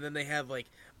get, and then they have like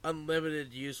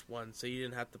unlimited use ones, so you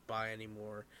didn't have to buy any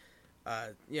more.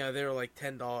 They were like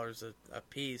 $10 a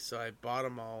piece, so I bought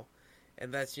them all,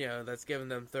 and that's giving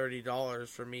them $30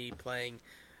 for me playing.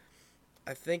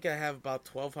 I think I have about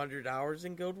 1,200 hours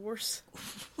in Guild Wars.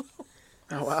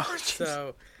 Oh wow!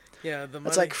 So, yeah, the money.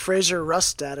 That's like Fraser Rust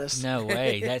status. No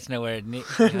way. That's nowhere near.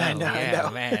 I know.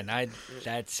 Man,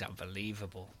 that's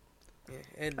unbelievable. Yeah,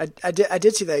 and I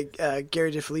did see that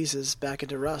Gary DeFelice is back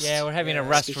into Rust. Yeah, we're having a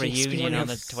Rust Speaking reunion of on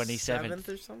the 27th.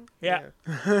 7th or something. Yeah.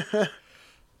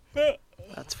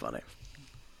 That's funny.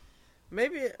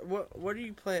 Maybe what are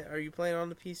you playing? Are you playing on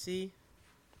the PC?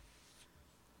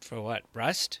 For what?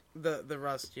 Rust? The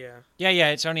Rust, yeah. Yeah,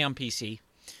 it's only on PC.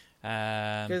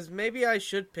 Because maybe I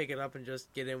should pick it up and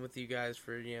just get in with you guys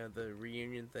for the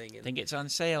reunion thing. I And think it's on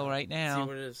sale right see now.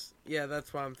 what it is. Yeah,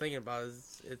 that's what I'm thinking about.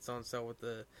 Is it's on sale with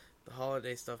the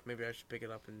holiday stuff? Maybe I should pick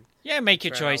it up and. Yeah, make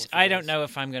your try it out choice. with you I don't guys. know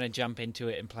if I'm going to jump into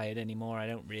it and play it anymore. I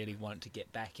don't really want to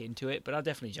get back into it, but I'll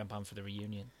definitely jump on for the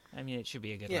reunion. I mean, it should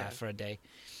be a good Yeah. laugh for a day.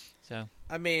 So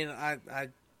I mean, I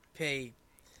pay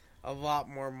a lot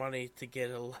more money to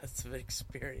get a less of an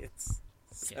experience.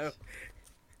 So Yes.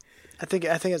 I think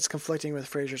it's conflicting with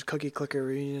Fraser's Cookie Clicker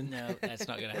reunion. no, that's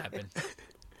not going to happen.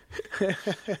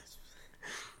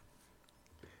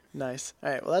 Nice. All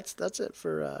right. Well, that's it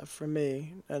for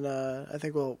me, and I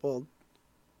think we'll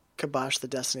kibosh the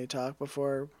Destiny talk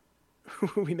before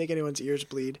we make anyone's ears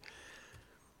bleed.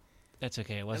 That's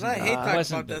okay. It and wasn't. I hate it talking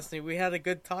wasn't about the- Destiny. We had a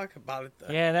good talk about it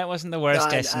though. Yeah, that wasn't the worst No,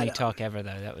 I Destiny know. talk ever,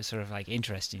 though. That was sort of like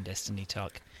interesting Destiny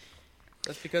talk.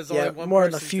 That's because Yeah, only one more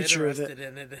in the person's future of it. interested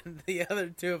in it, and the other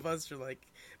two of us are like,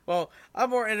 well, I'm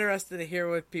more interested to hear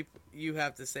what people you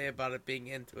have to say about it being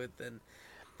into it than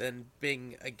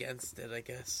being against it, I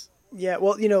guess. Yeah.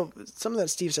 Well, something that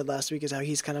Steve said last week is how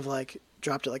he's kind of like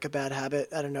dropped it like a bad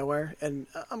habit out of nowhere, and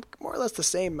I'm more or less the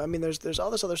same. I mean, there's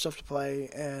all this other stuff to play,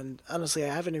 and honestly,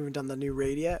 I haven't even done the new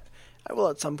raid yet. I will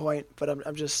at some point, but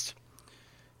I'm just,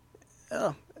 I don't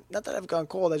know. Not that I've gone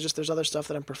cold. There's other stuff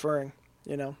that I'm preferring.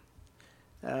 I'm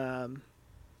not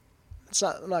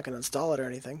going to install it or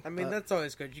anything. I mean, but- that's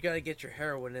always good. You got to get your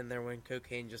heroin in there when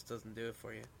cocaine just doesn't do it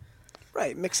for you.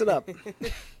 right. Mix it up.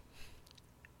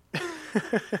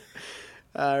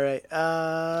 All right.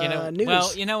 News.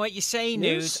 Well, you know what? You say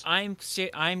News? news.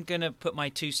 I'm going to put my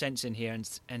 2 cents in here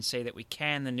and say that we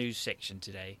can the news section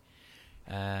today.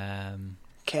 Canned.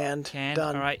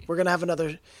 Done. All right. We're going to have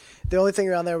another. The only thing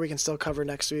around there we can still cover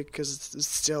next week because it's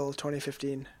still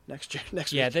 2015 next year.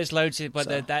 Yeah, week. there's loads of, but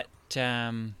So- that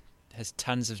has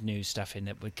tons of news stuff in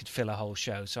that we could fill a whole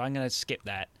show. So I'm going to skip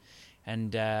that.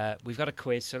 And we've got a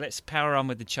quiz, so let's power on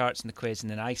with the charts and the quiz, and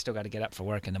then I still got to get up for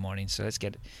work in the morning. So let's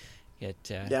get. Yeah,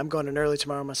 I'm going in early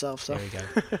tomorrow myself. So There we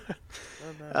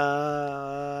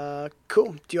go.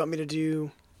 cool. Do you want me to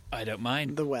do I don't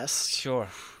mind. the West? Sure.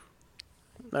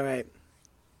 All right.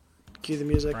 Cue the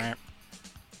music. Brr.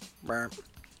 Brr.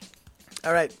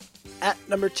 All right. At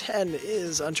number 10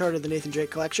 is Uncharted: The Nathan Drake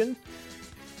Collection.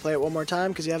 Play it one more time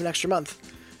because you have an extra month.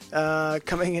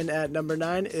 Coming in at number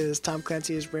 9 is Tom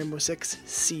Clancy's Rainbow Six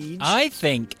Siege. I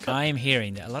think I'm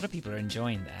hearing that a lot of people are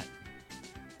enjoying that.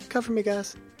 Cover me,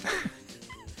 guys.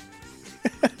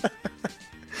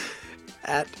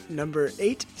 At number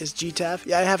 8 is GTAF.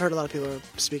 Yeah, I have heard a lot of people are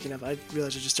speaking of. I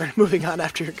realized I just started moving on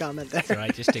after your comment there. All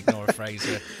right, just ignore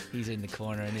Fraser. He's in the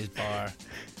corner in his bar.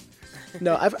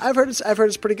 No, I've heard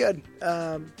it's pretty good.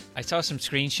 I saw some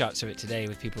screenshots of it today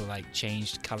with people like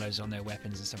changed colors on their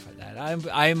weapons and stuff like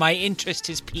that. My interest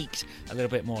has peaked a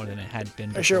little bit more than it had been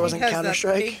before. Are you sure it wasn't He has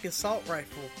Counter-Strike? that pink assault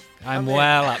rifle. I'm in.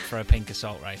 well up for a pink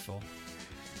assault rifle.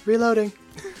 Reloading.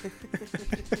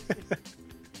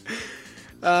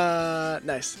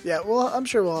 Nice. Yeah, well, I'm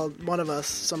sure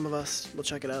some of us will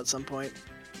check it out at some point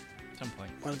At some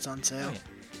point. when it's on sale. Oh, yeah.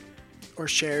 Or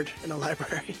shared in a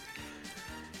library.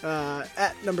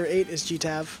 At number 8 is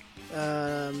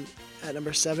GTAV. At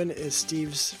number 7 is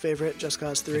Steve's favorite, Just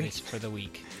Cause 3. It's for the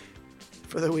week.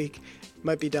 For the week.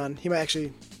 Might be done. He might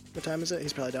actually... What time is it?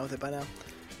 He's probably done with it by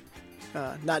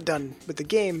now. Not done with the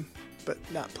game, but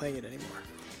not playing it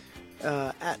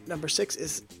anymore. At number 6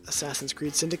 is Assassin's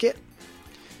Creed Syndicate.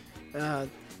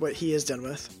 What he is done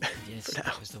with. Yes, For now.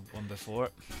 that was the one before.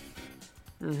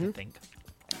 Mm-hmm. I think.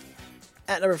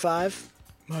 At number 5,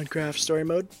 Minecraft Story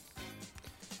Mode.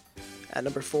 At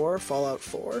number 4, Fallout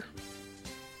 4.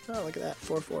 Oh, look at that.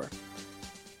 4-4.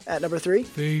 At number 3,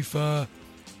 FIFA.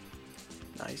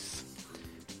 nice.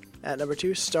 At number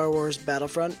 2, Star Wars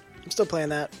Battlefront. I'm still playing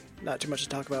that. Not too much to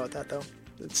talk about with that, though.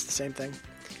 It's the same thing.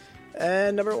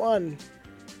 And number 1,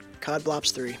 COD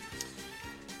Blops 3.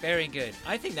 Very good.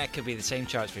 I think that could be the same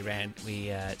charts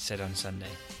we said on Sunday.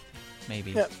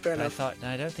 Maybe. Yeah, fair But enough.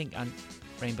 I don't think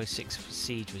Rainbow Six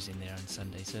Siege was in there on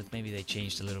Sunday, so maybe they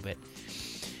changed a little bit.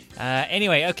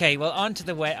 Anyway, okay. Well, not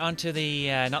the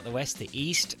west, the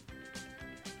east.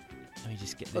 Let me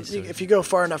just get Well, this. if you go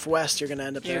far enough west, you're going to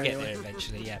end up You'll there get anyway. there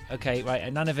eventually, yeah. Okay, right,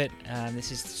 and none of it.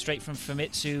 This is straight from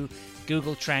Famitsu,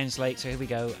 Google Translate. So here we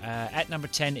go. At number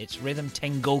 10, it's Rhythm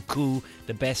Tengoku,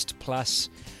 the best plus.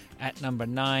 At number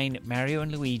 9, Mario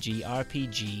and Luigi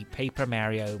RPG Paper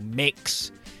Mario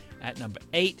Mix. At number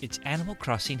 8, it's Animal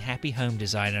Crossing Happy Home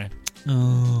Designer.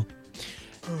 Oh.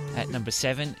 At number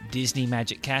 7, Disney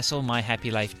Magic Castle My Happy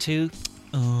Life 2.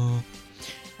 Oh.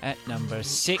 At number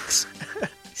 6,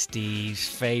 Steve's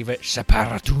favorite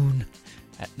Splatoon.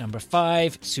 At number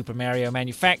 5, Super Mario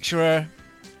Manufacturer.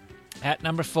 At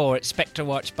number 4, it's Spectre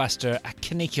Watch Buster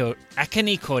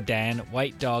Akaniko Dan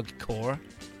White Dog Core.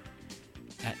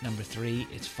 At number 3,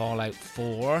 it's Fallout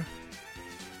 4.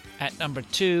 At number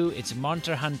 2, it's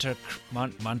Monster Hunter.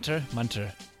 Monster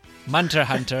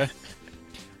Hunter.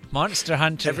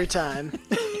 Every time.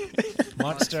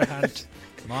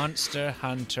 Monster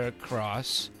Hunter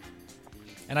Cross.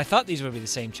 And I thought these would be the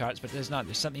same charts, but there's not.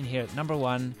 There's something here. Number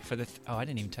 1 for the... I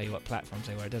didn't even tell you what platforms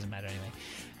they were. It doesn't matter anyway.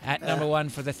 At number 1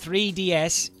 for the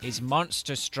 3DS is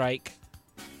Monster Strike.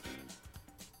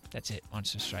 That's it,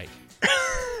 Monster Strike.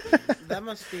 That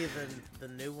must be the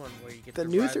new one where you get The to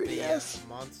new ride 3DS? the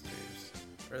monsters.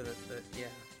 Or yeah.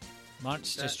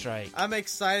 Monster Strike. I'm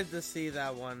excited to see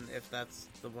that one if that's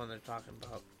the one they're talking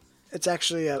about. It's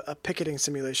actually a picketing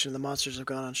simulation. The monsters have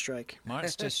gone on strike.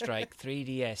 Monster Strike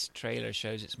 3DS trailer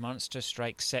shows it's Monster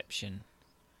Strikeception.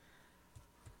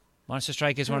 Monster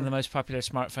Strike is one of the most popular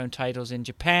smartphone titles in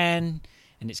Japan,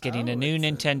 and it's getting a new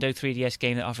Nintendo 3DS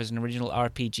game that offers an original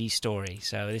RPG story.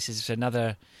 So this is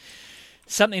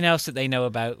something else that they know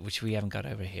about, which we haven't got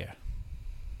over here.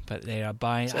 But they are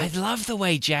buying... I love the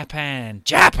way Japan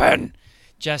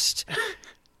just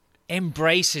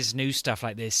embraces new stuff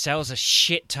like this, sells a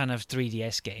shit ton of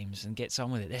 3DS games, and gets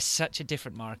on with it. There's such a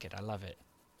different market. I love it.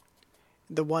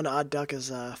 The one odd duck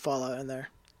is Fallout in there.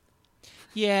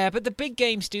 Yeah, but the big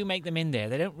games do make them in there.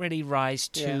 They don't really rise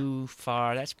too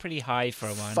far. That's pretty high for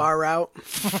one. Far out.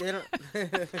 They don't,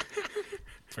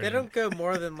 they don't go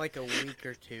more than like a week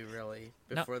or two, really,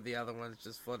 before the other ones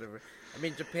just float over. I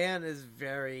mean, Japan is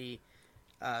very,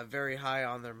 very high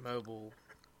on their mobile.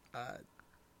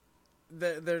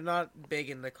 They're not big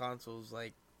into consoles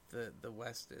like the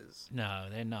West is. No,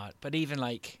 they're not. But even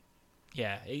like,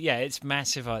 yeah, it's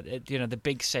massive. The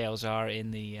big sales are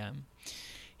in the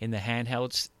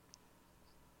handhelds.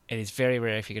 It is very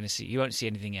rare if you're going to see. You won't see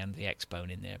anything on the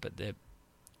Xbone in there, but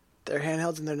They're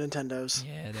handhelds and they're Nintendos.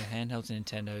 yeah, they're handhelds and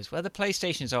Nintendos. Well, the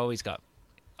PlayStation's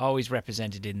always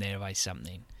represented in there by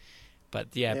something. But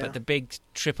but the big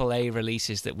AAA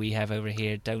releases that we have over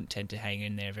here don't tend to hang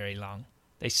in there very long.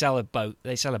 They sell a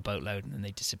boatload and then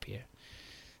they disappear.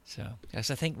 So,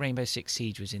 yes, I think Rainbow Six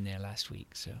Siege was in there last week.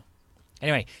 So,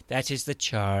 anyway, that is the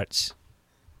charts.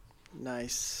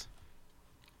 Nice.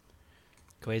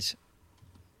 Quiz.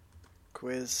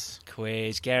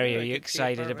 Yeah, Gary, are I you could see a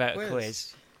excited perfect about a quiz.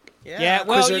 quiz? Yeah,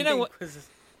 well, Quiz you know what? Quizzes.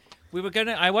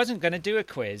 I wasn't gonna do a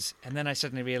quiz, and then I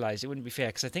suddenly realised it wouldn't be fair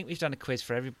because I think we've done a quiz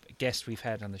for every guest we've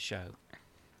had on the show.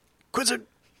 Quizzard.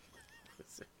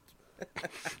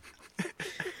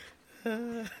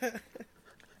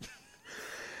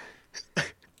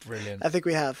 Brilliant. I think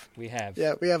we have. We have.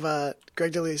 Yeah, we have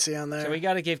Greg DeLisi on there. So we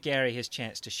got to give Gary his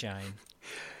chance to shine.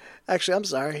 Actually, I'm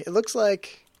sorry. It looks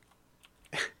like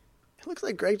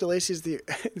Greg DeLacy is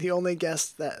the only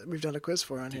guest that we've done a quiz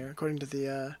for on here, according to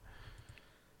the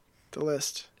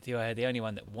list. The only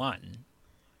one that won.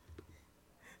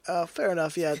 Fair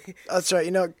enough. Yeah, that's right.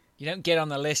 You don't get on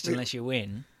the list unless you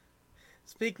win.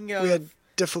 Speaking of, we had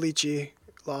DeFelici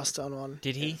lost on one.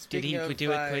 Did he? Yeah, Did he speaking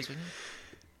do of, a quiz with him?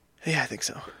 Yeah, I think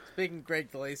so. speaking of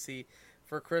Greg DeLacy,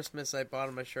 for Christmas I bought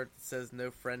him a shirt that says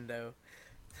 "No Friendo."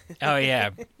 Oh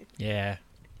yeah, yeah.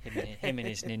 Him and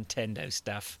his Nintendo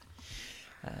stuff.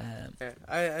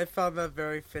 I found that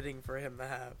very fitting for him to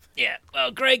have. Yeah.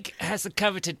 Well, Greg has the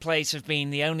coveted place of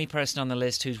being the only person on the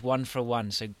list who's 1 for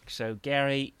 1. So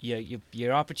Gary,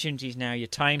 your opportunities now. Your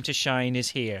time to shine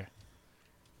is here.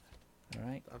 All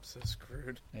right. I'm so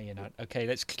screwed. No, you're not. Okay,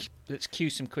 let's cue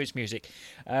some quiz music.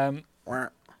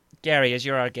 Gary, as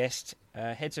you're our guest,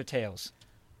 heads or tails?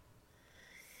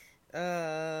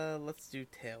 Let's do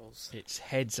tails. It's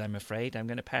heads, I'm afraid. I'm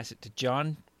going to pass it to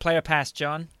John. Player pass,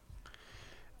 John.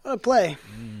 I'm gonna play.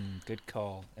 Good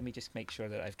call. Let me just make sure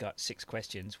that I've got 6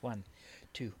 questions. 1,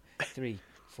 2, 3,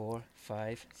 4,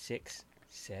 5, 6,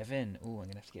 7. Ooh, I'm going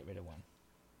to have to get rid of one.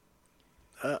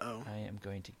 Uh-oh. I am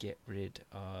going to get rid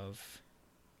of...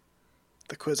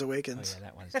 The Quiz Oh, Awakens. yeah,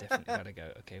 that one's definitely got to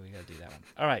go. Okay, we got to do that one.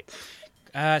 All right.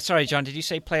 Sorry, John, did you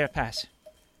say play or pass?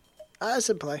 I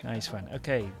said play. Nice one.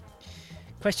 Okay.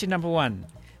 Question number 1.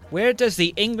 Where does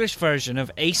the English version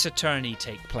of Ace Attorney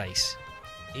take place?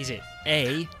 Is it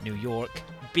A, New York,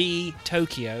 B,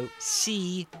 Tokyo,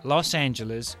 C, Los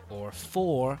Angeles, or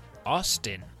 4,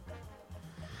 Austin?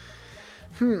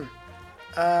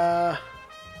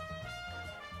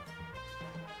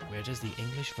 Where does the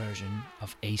English version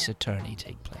of Ace Attorney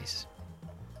take place?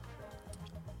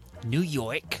 New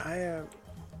York,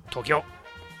 Tokyo,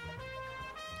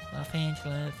 Los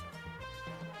Angeles,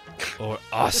 or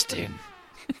Austin?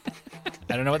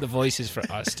 I don't know what the voice is for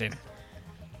Austin.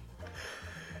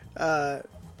 It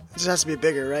just has to be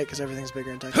bigger, right? Because everything's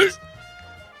bigger in Texas.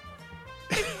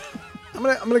 I'm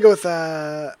gonna go with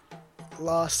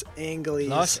Los Angeles.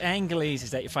 Los Angeles,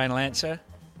 is that your final answer?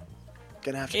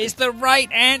 Gonna have to. Is the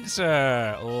right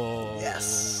answer. Oh,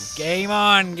 Yes. Game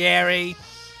on, Gary.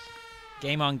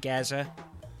 Game on, Gaza.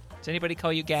 Does anybody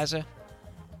call you Gaza?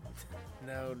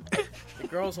 No, the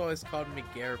girls always called me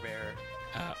Gare Bear.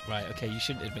 Right, okay, you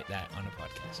shouldn't admit that on a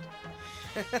podcast.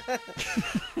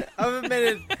 I've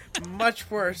admitted much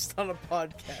worse on a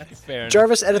podcast. Fair enough.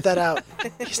 Jarvis, edit that out.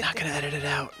 He's not gonna edit it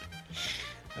out.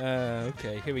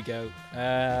 Okay, here we go.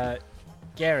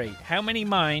 Gary, how many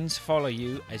mines follow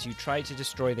you as you try to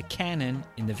destroy the cannon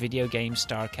in the video game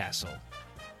Star Castle?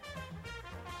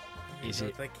 Is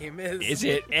it that game is? Is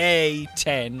it A,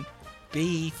 10,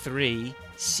 B, 3,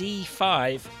 C,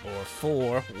 5, or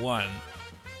 4, 1?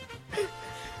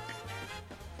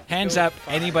 Hands Go up,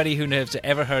 5. anybody who has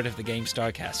ever heard of the game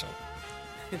Star Castle.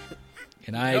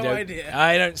 And I No don't idea.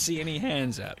 I don't see any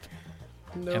hands up.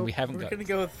 No. And we haven't We're got gonna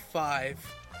go with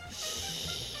 5.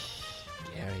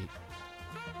 Gary.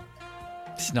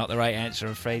 It's not the right answer,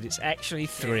 I'm afraid. It's actually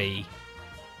 3.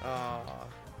 Aw.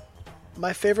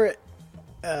 My favorite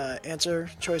answer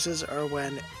choices are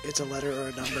when it's a letter or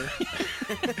a number.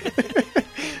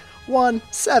 1,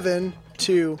 7,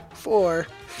 2, 4,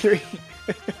 3,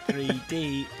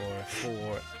 3D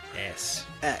or 4S.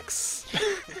 X.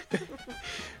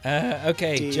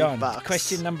 Okay, D John. box.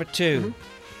 Question number 2.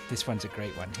 This one's a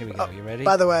great one. Here we go. You ready?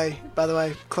 By the way,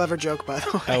 clever joke. By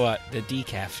the way, Oh, what? The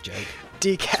decaf joke.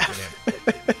 decaf.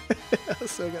 That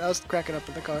was so good. I was cracking up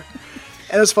in the car,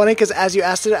 and it was funny because as you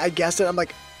asked it, I guessed it. I'm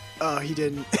like, oh, he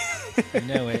didn't. I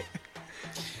know it.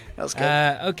 That was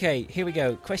good. Okay, here we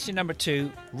go. Question number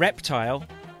 2. Reptile,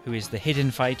 who is the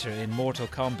hidden fighter in Mortal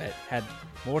Kombat,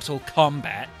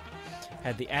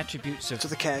 had the attributes of... It's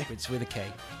with a K. It's with a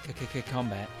K.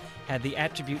 Combat. Had the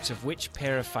attributes of which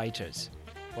pair of fighters?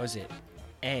 Was it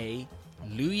A,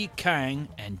 Liu Kang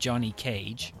and Johnny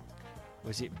Cage?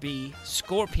 Was it B,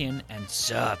 Scorpion and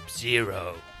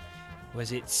Sub-Zero?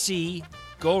 Was it C,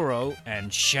 Goro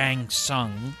and Shang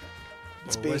Tsung?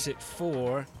 It's Or B. was it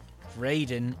 4,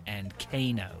 Raiden and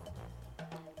Kano?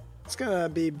 It's gonna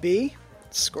be B,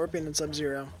 Scorpion and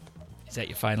Sub-Zero. Is that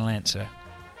your final answer?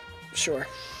 Sure.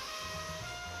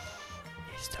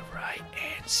 Is the right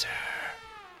answer.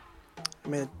 I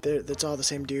mean, it's all the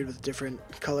same dude with different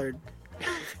colored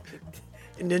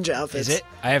ninja outfits. Is it?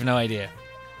 I have no idea.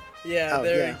 Yeah, Oh,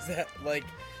 they're yeah. exact like.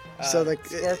 So, like,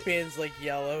 Scorpion's like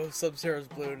yellow, Sub-Zero's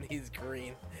blue, and he's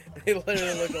green. They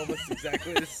literally look almost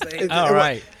exactly the same. All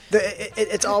right.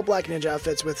 It's all black ninja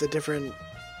outfits with a different,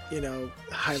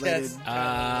 highlighted. Chest.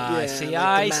 Yeah, See, like the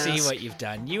I see mask. what you've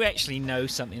done. You actually know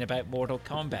something about Mortal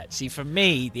Kombat. See, for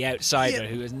me, the outsider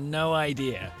who has no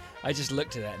idea, I just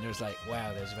looked at that and it was like,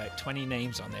 wow, there's about 20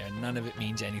 names on there and none of it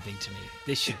means anything to me.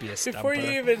 This should be a stumper. Before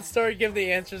you even start giving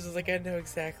the answers, it's like, I know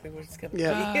exactly what it's going to be.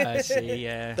 Yeah. I see,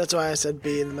 yeah. That's why I said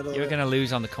B in the middle You're of it. going to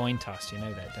lose on the coin toss. You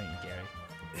know that, don't you, Gary?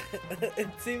 It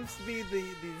seems to be the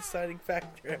deciding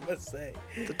factor, I must say.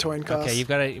 The toin cost. Okay, you've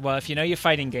got to... Well, if you know your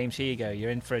fighting games, here you go. You're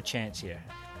in for a chance here.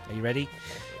 Are you ready?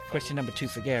 Question number 2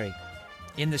 for Gary.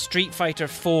 In the Street Fighter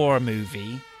 4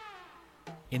 movie,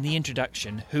 in the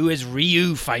introduction, who is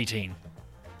Ryu fighting?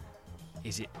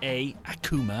 Is it A,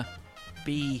 Akuma,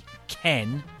 B,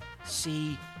 Ken,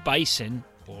 C, Bison,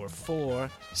 or 4,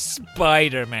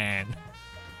 Spider-Man?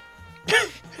 I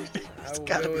will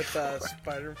gotta go be with 4.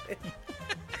 Spider-Man.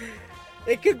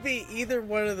 It could be either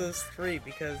one of those 3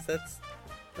 because that's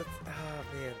oh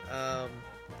man.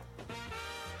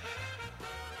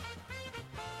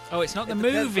 Oh, it's not the It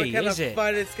depends what movie, kind is of it?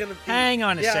 fight it's gonna be. Hang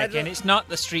on a Yeah, I second. don't- It's not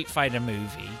the Street Fighter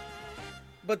movie.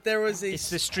 But there was a. It's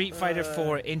the Street Fighter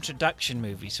 4 introduction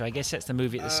movie, so I guess that's the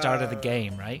movie at the start of the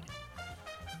game, right?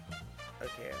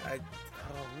 Okay,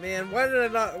 oh man, why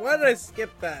did I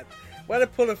skip that? Why'd I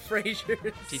put a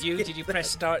Frasier? Did you press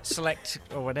start, select,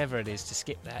 or whatever it is to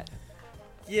skip that?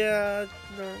 Yeah.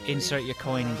 No. Insert your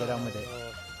coin and get on with it.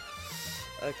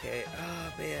 Okay.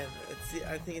 Oh man,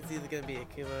 I think it's either gonna be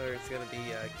Akuma or it's gonna be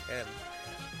Ken.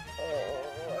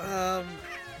 Oh.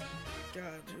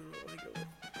 God, who do I want to go with?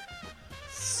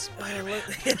 Spider-Man.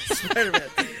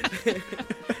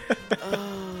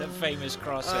 Oh. The famous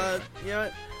crossover. You know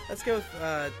what? Let's go with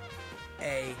A.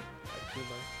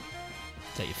 Akuma.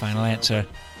 Is that your final answer?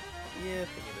 Yeah, I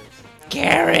think it is.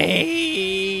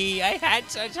 Gary! I had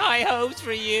such high hopes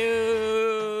for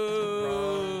you!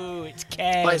 Wrong. It's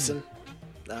Ken. Bison.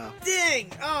 No.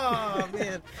 Dang! Oh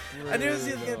man, I knew it was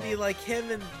either gonna be like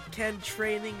him and Ken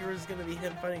training, or it was gonna be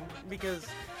him fighting. Because,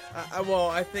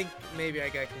 I think maybe I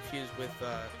got confused with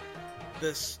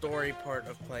the story part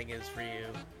of playing as Ryu.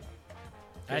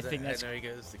 I think that's... I know he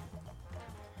goes.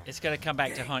 It's going to come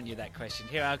back to haunt you, that question.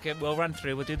 Here, we'll run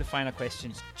through. We'll do the final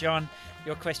questions. John,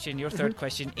 your question, your third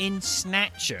question. In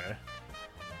Snatcher,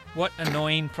 what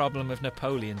annoying problem of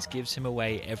Napoleon's gives him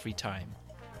away every time?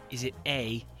 Is it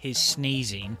A, his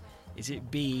sneezing? Is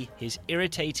it B, his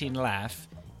irritating laugh?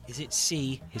 Is it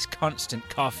C, his constant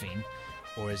coughing?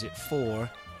 Or is it 4,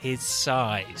 his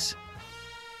size?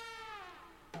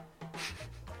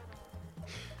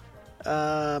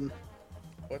 What's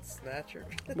Snatcher?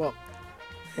 Well,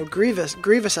 Grievous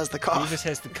has the cough. Grievous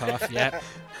has the cough, yeah.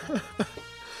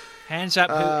 Hands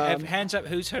up, hands up,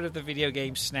 who's heard of the video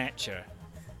game Snatcher?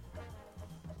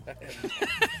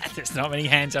 There's not many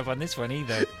hands up on this one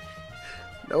either.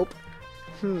 Nope.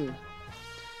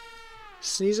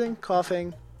 Sneezing,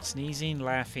 coughing. Sneezing,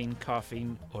 laughing,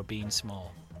 coughing, or being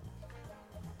small.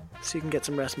 So you can get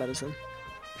some rest medicine.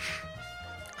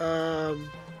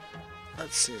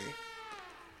 Let's see.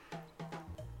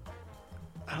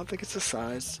 I don't think it's the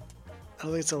size. I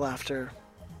don't think it's the laughter.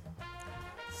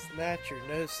 Snatcher,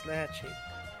 no snatching.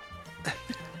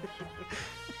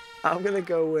 I'm gonna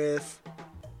go with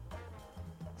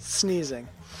sneezing.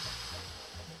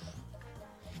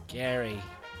 Gary.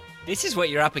 This is what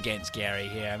you're up against, Gary,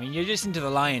 here. I mean, you're just into the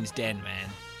lion's den, man.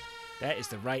 That is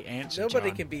the right answer, Nobody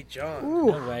John. can beat John. Ooh.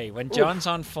 No way. When John's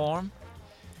on form,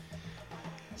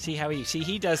 he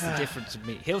does the difference of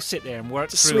me. He'll sit there and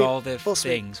work through all the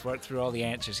things, work through all the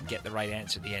answers and get the right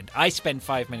answer at the end. I spend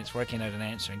 5 minutes working out an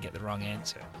answer and get the wrong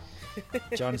answer.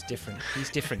 John's different.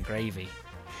 He's different gravy.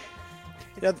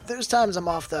 You know, there's times I'm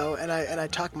off though, and I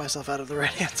talk myself out of the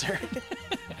right answer.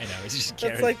 I know, it's just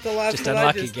Gary. That's like the last just one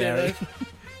unlucky, I just Gary.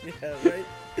 did. Yeah, right?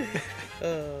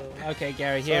 Okay,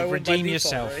 Gary, So here, I win by redeem default,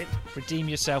 yourself. right? Redeem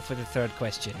yourself with the third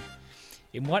question.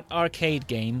 In what arcade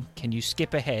game can you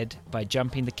skip ahead by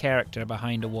jumping the character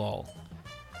behind a wall?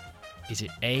 Is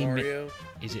it A? Mario.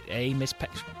 Is it A? Miss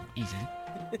Pac? Easy.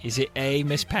 Is it A?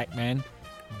 Miss Pac-Man,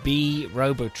 B.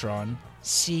 Robotron,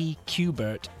 C.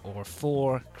 Qbert, or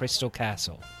 4. Crystal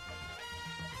Castle?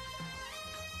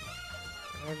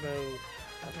 I don't know.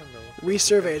 We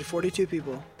surveyed 42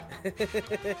 people. I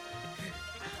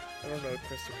don't know what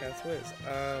Crystal Castle is.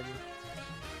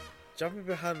 Jumping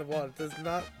behind the wall does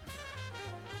not.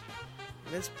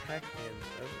 Miss Pac-Man.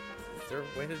 Is there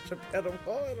a way to jump behind a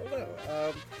wall? I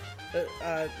don't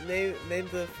know. Name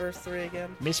the first 3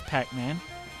 again. Miss Pac-Man,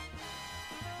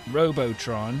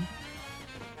 Robotron,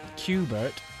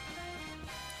 Qbert,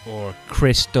 or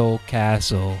Crystal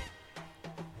Castle?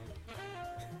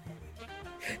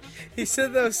 He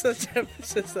said that with such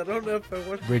emphasis. I don't know if I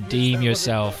want to Redeem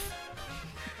yourself.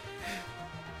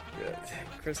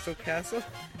 Crystal Castle?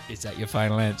 Is that your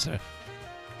final answer?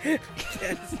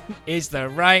 Yes. Is the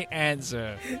right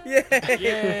answer. Yay!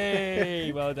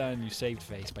 Yay! Well done. You saved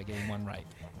face by getting one right.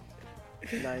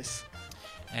 Nice.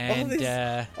 And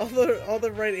all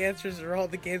the right answers are all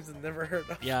the games I've never heard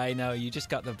of. yeah, I know. You just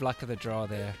got the luck of the draw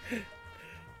there.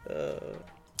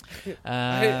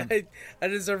 I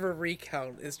deserve a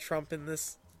recount. Is Trump in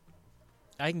this?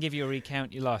 I can give you a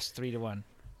recount. You lost 3-1.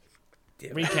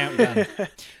 Damn. Recount done.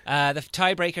 The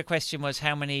tiebreaker question was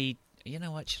how many. You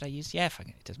know what? Should I use? Yeah,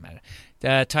 fucking it doesn't matter.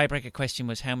 The tiebreaker question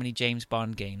was how many James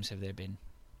Bond games have there been?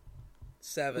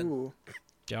 7. Ooh.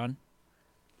 John?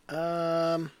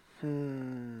 4.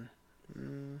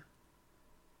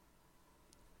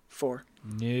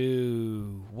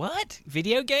 No. What?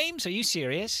 Video games? Are you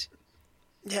serious?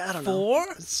 Yeah, I don't 4?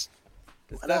 know. It's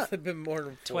Why not? definitely been more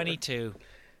than 4. 22.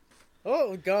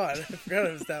 Oh God, I forgot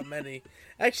it was that many.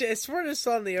 Actually, I swear I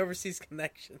saw in the Overseas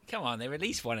Connection. Come on, they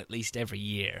release one at least every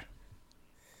year.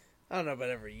 I don't know about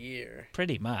every year.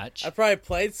 Pretty much. I probably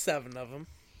played 7 of them.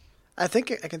 I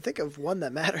think I can think of one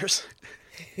that matters.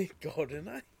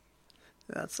 GoldenEye.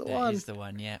 That's the That one. is the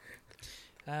one, yeah.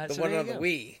 The So one there on you the go.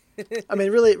 Wii. I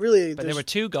mean, really, But there were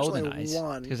two there's only GoldenEyes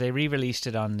one. because they re-released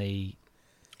it on the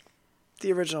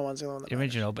The original one's the one that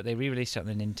original, but they re-released it on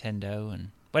the Nintendo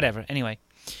and whatever. Anyway,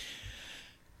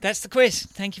 that's the quiz.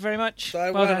 Thank you very much. So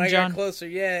I well won. done, I John. got closer.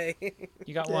 Yay.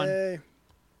 You got one. Yay.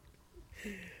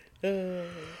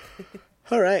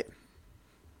 All right.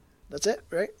 That's it,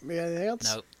 right? We got anything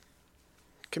else? No.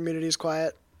 Community's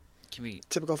quiet. Can we?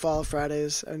 Typical Fall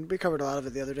Fridays, and we covered a lot of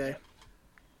it the other day.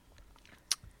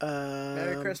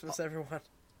 Merry Christmas, everyone.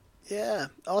 Yeah,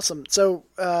 awesome. So,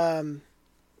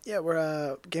 yeah,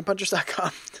 we're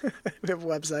GamePunchers.com. We have a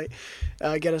website.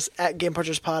 Get us at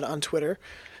GamePunchersPod on Twitter.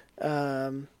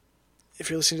 If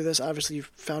you're listening to this, obviously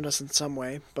you've found us in some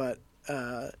way, but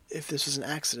if this was an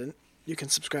accident, you can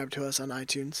subscribe to us on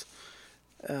iTunes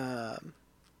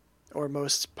or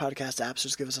most podcast apps.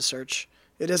 Just give us a search.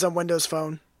 It is on Windows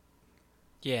Phone.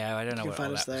 Yeah, I don't know You what can all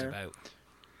find us that was there. about.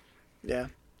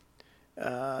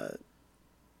 Yeah.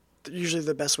 Usually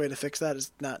the best way to fix that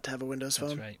is not to have a Windows phone.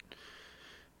 That's right.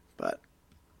 But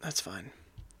that's fine.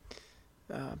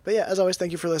 But yeah, as always,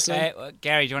 thank you for listening.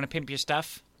 Gary, do you want to pimp your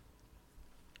stuff?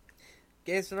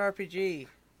 Games and RPG.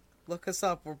 Look us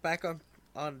up. We're back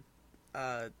on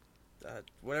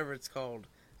whatever it's called,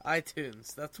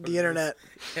 iTunes. That's what The it internet.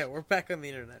 is. Yeah, we're back on the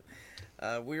internet.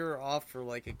 We were off for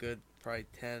like a good probably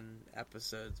 10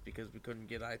 episodes because we couldn't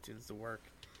get iTunes to work.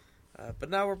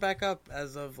 But now we're back up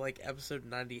as of like episode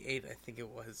 98, I think it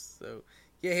was. So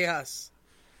yay us!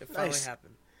 It finally Nice.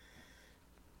 happened.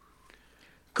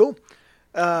 Cool.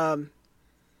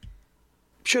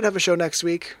 Should have a show next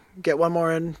week. Get one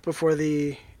more in before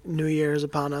the New Year is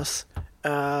upon us.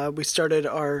 We started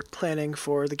our planning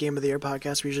for the Game of the Year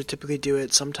podcast. We usually typically do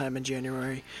it sometime in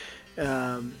January.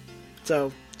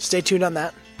 So stay tuned on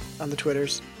that, on the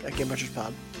Twitters at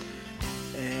GamePunchersPod.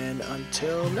 And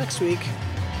until next week,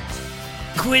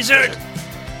 Quizzard!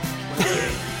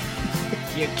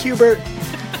 Qbert.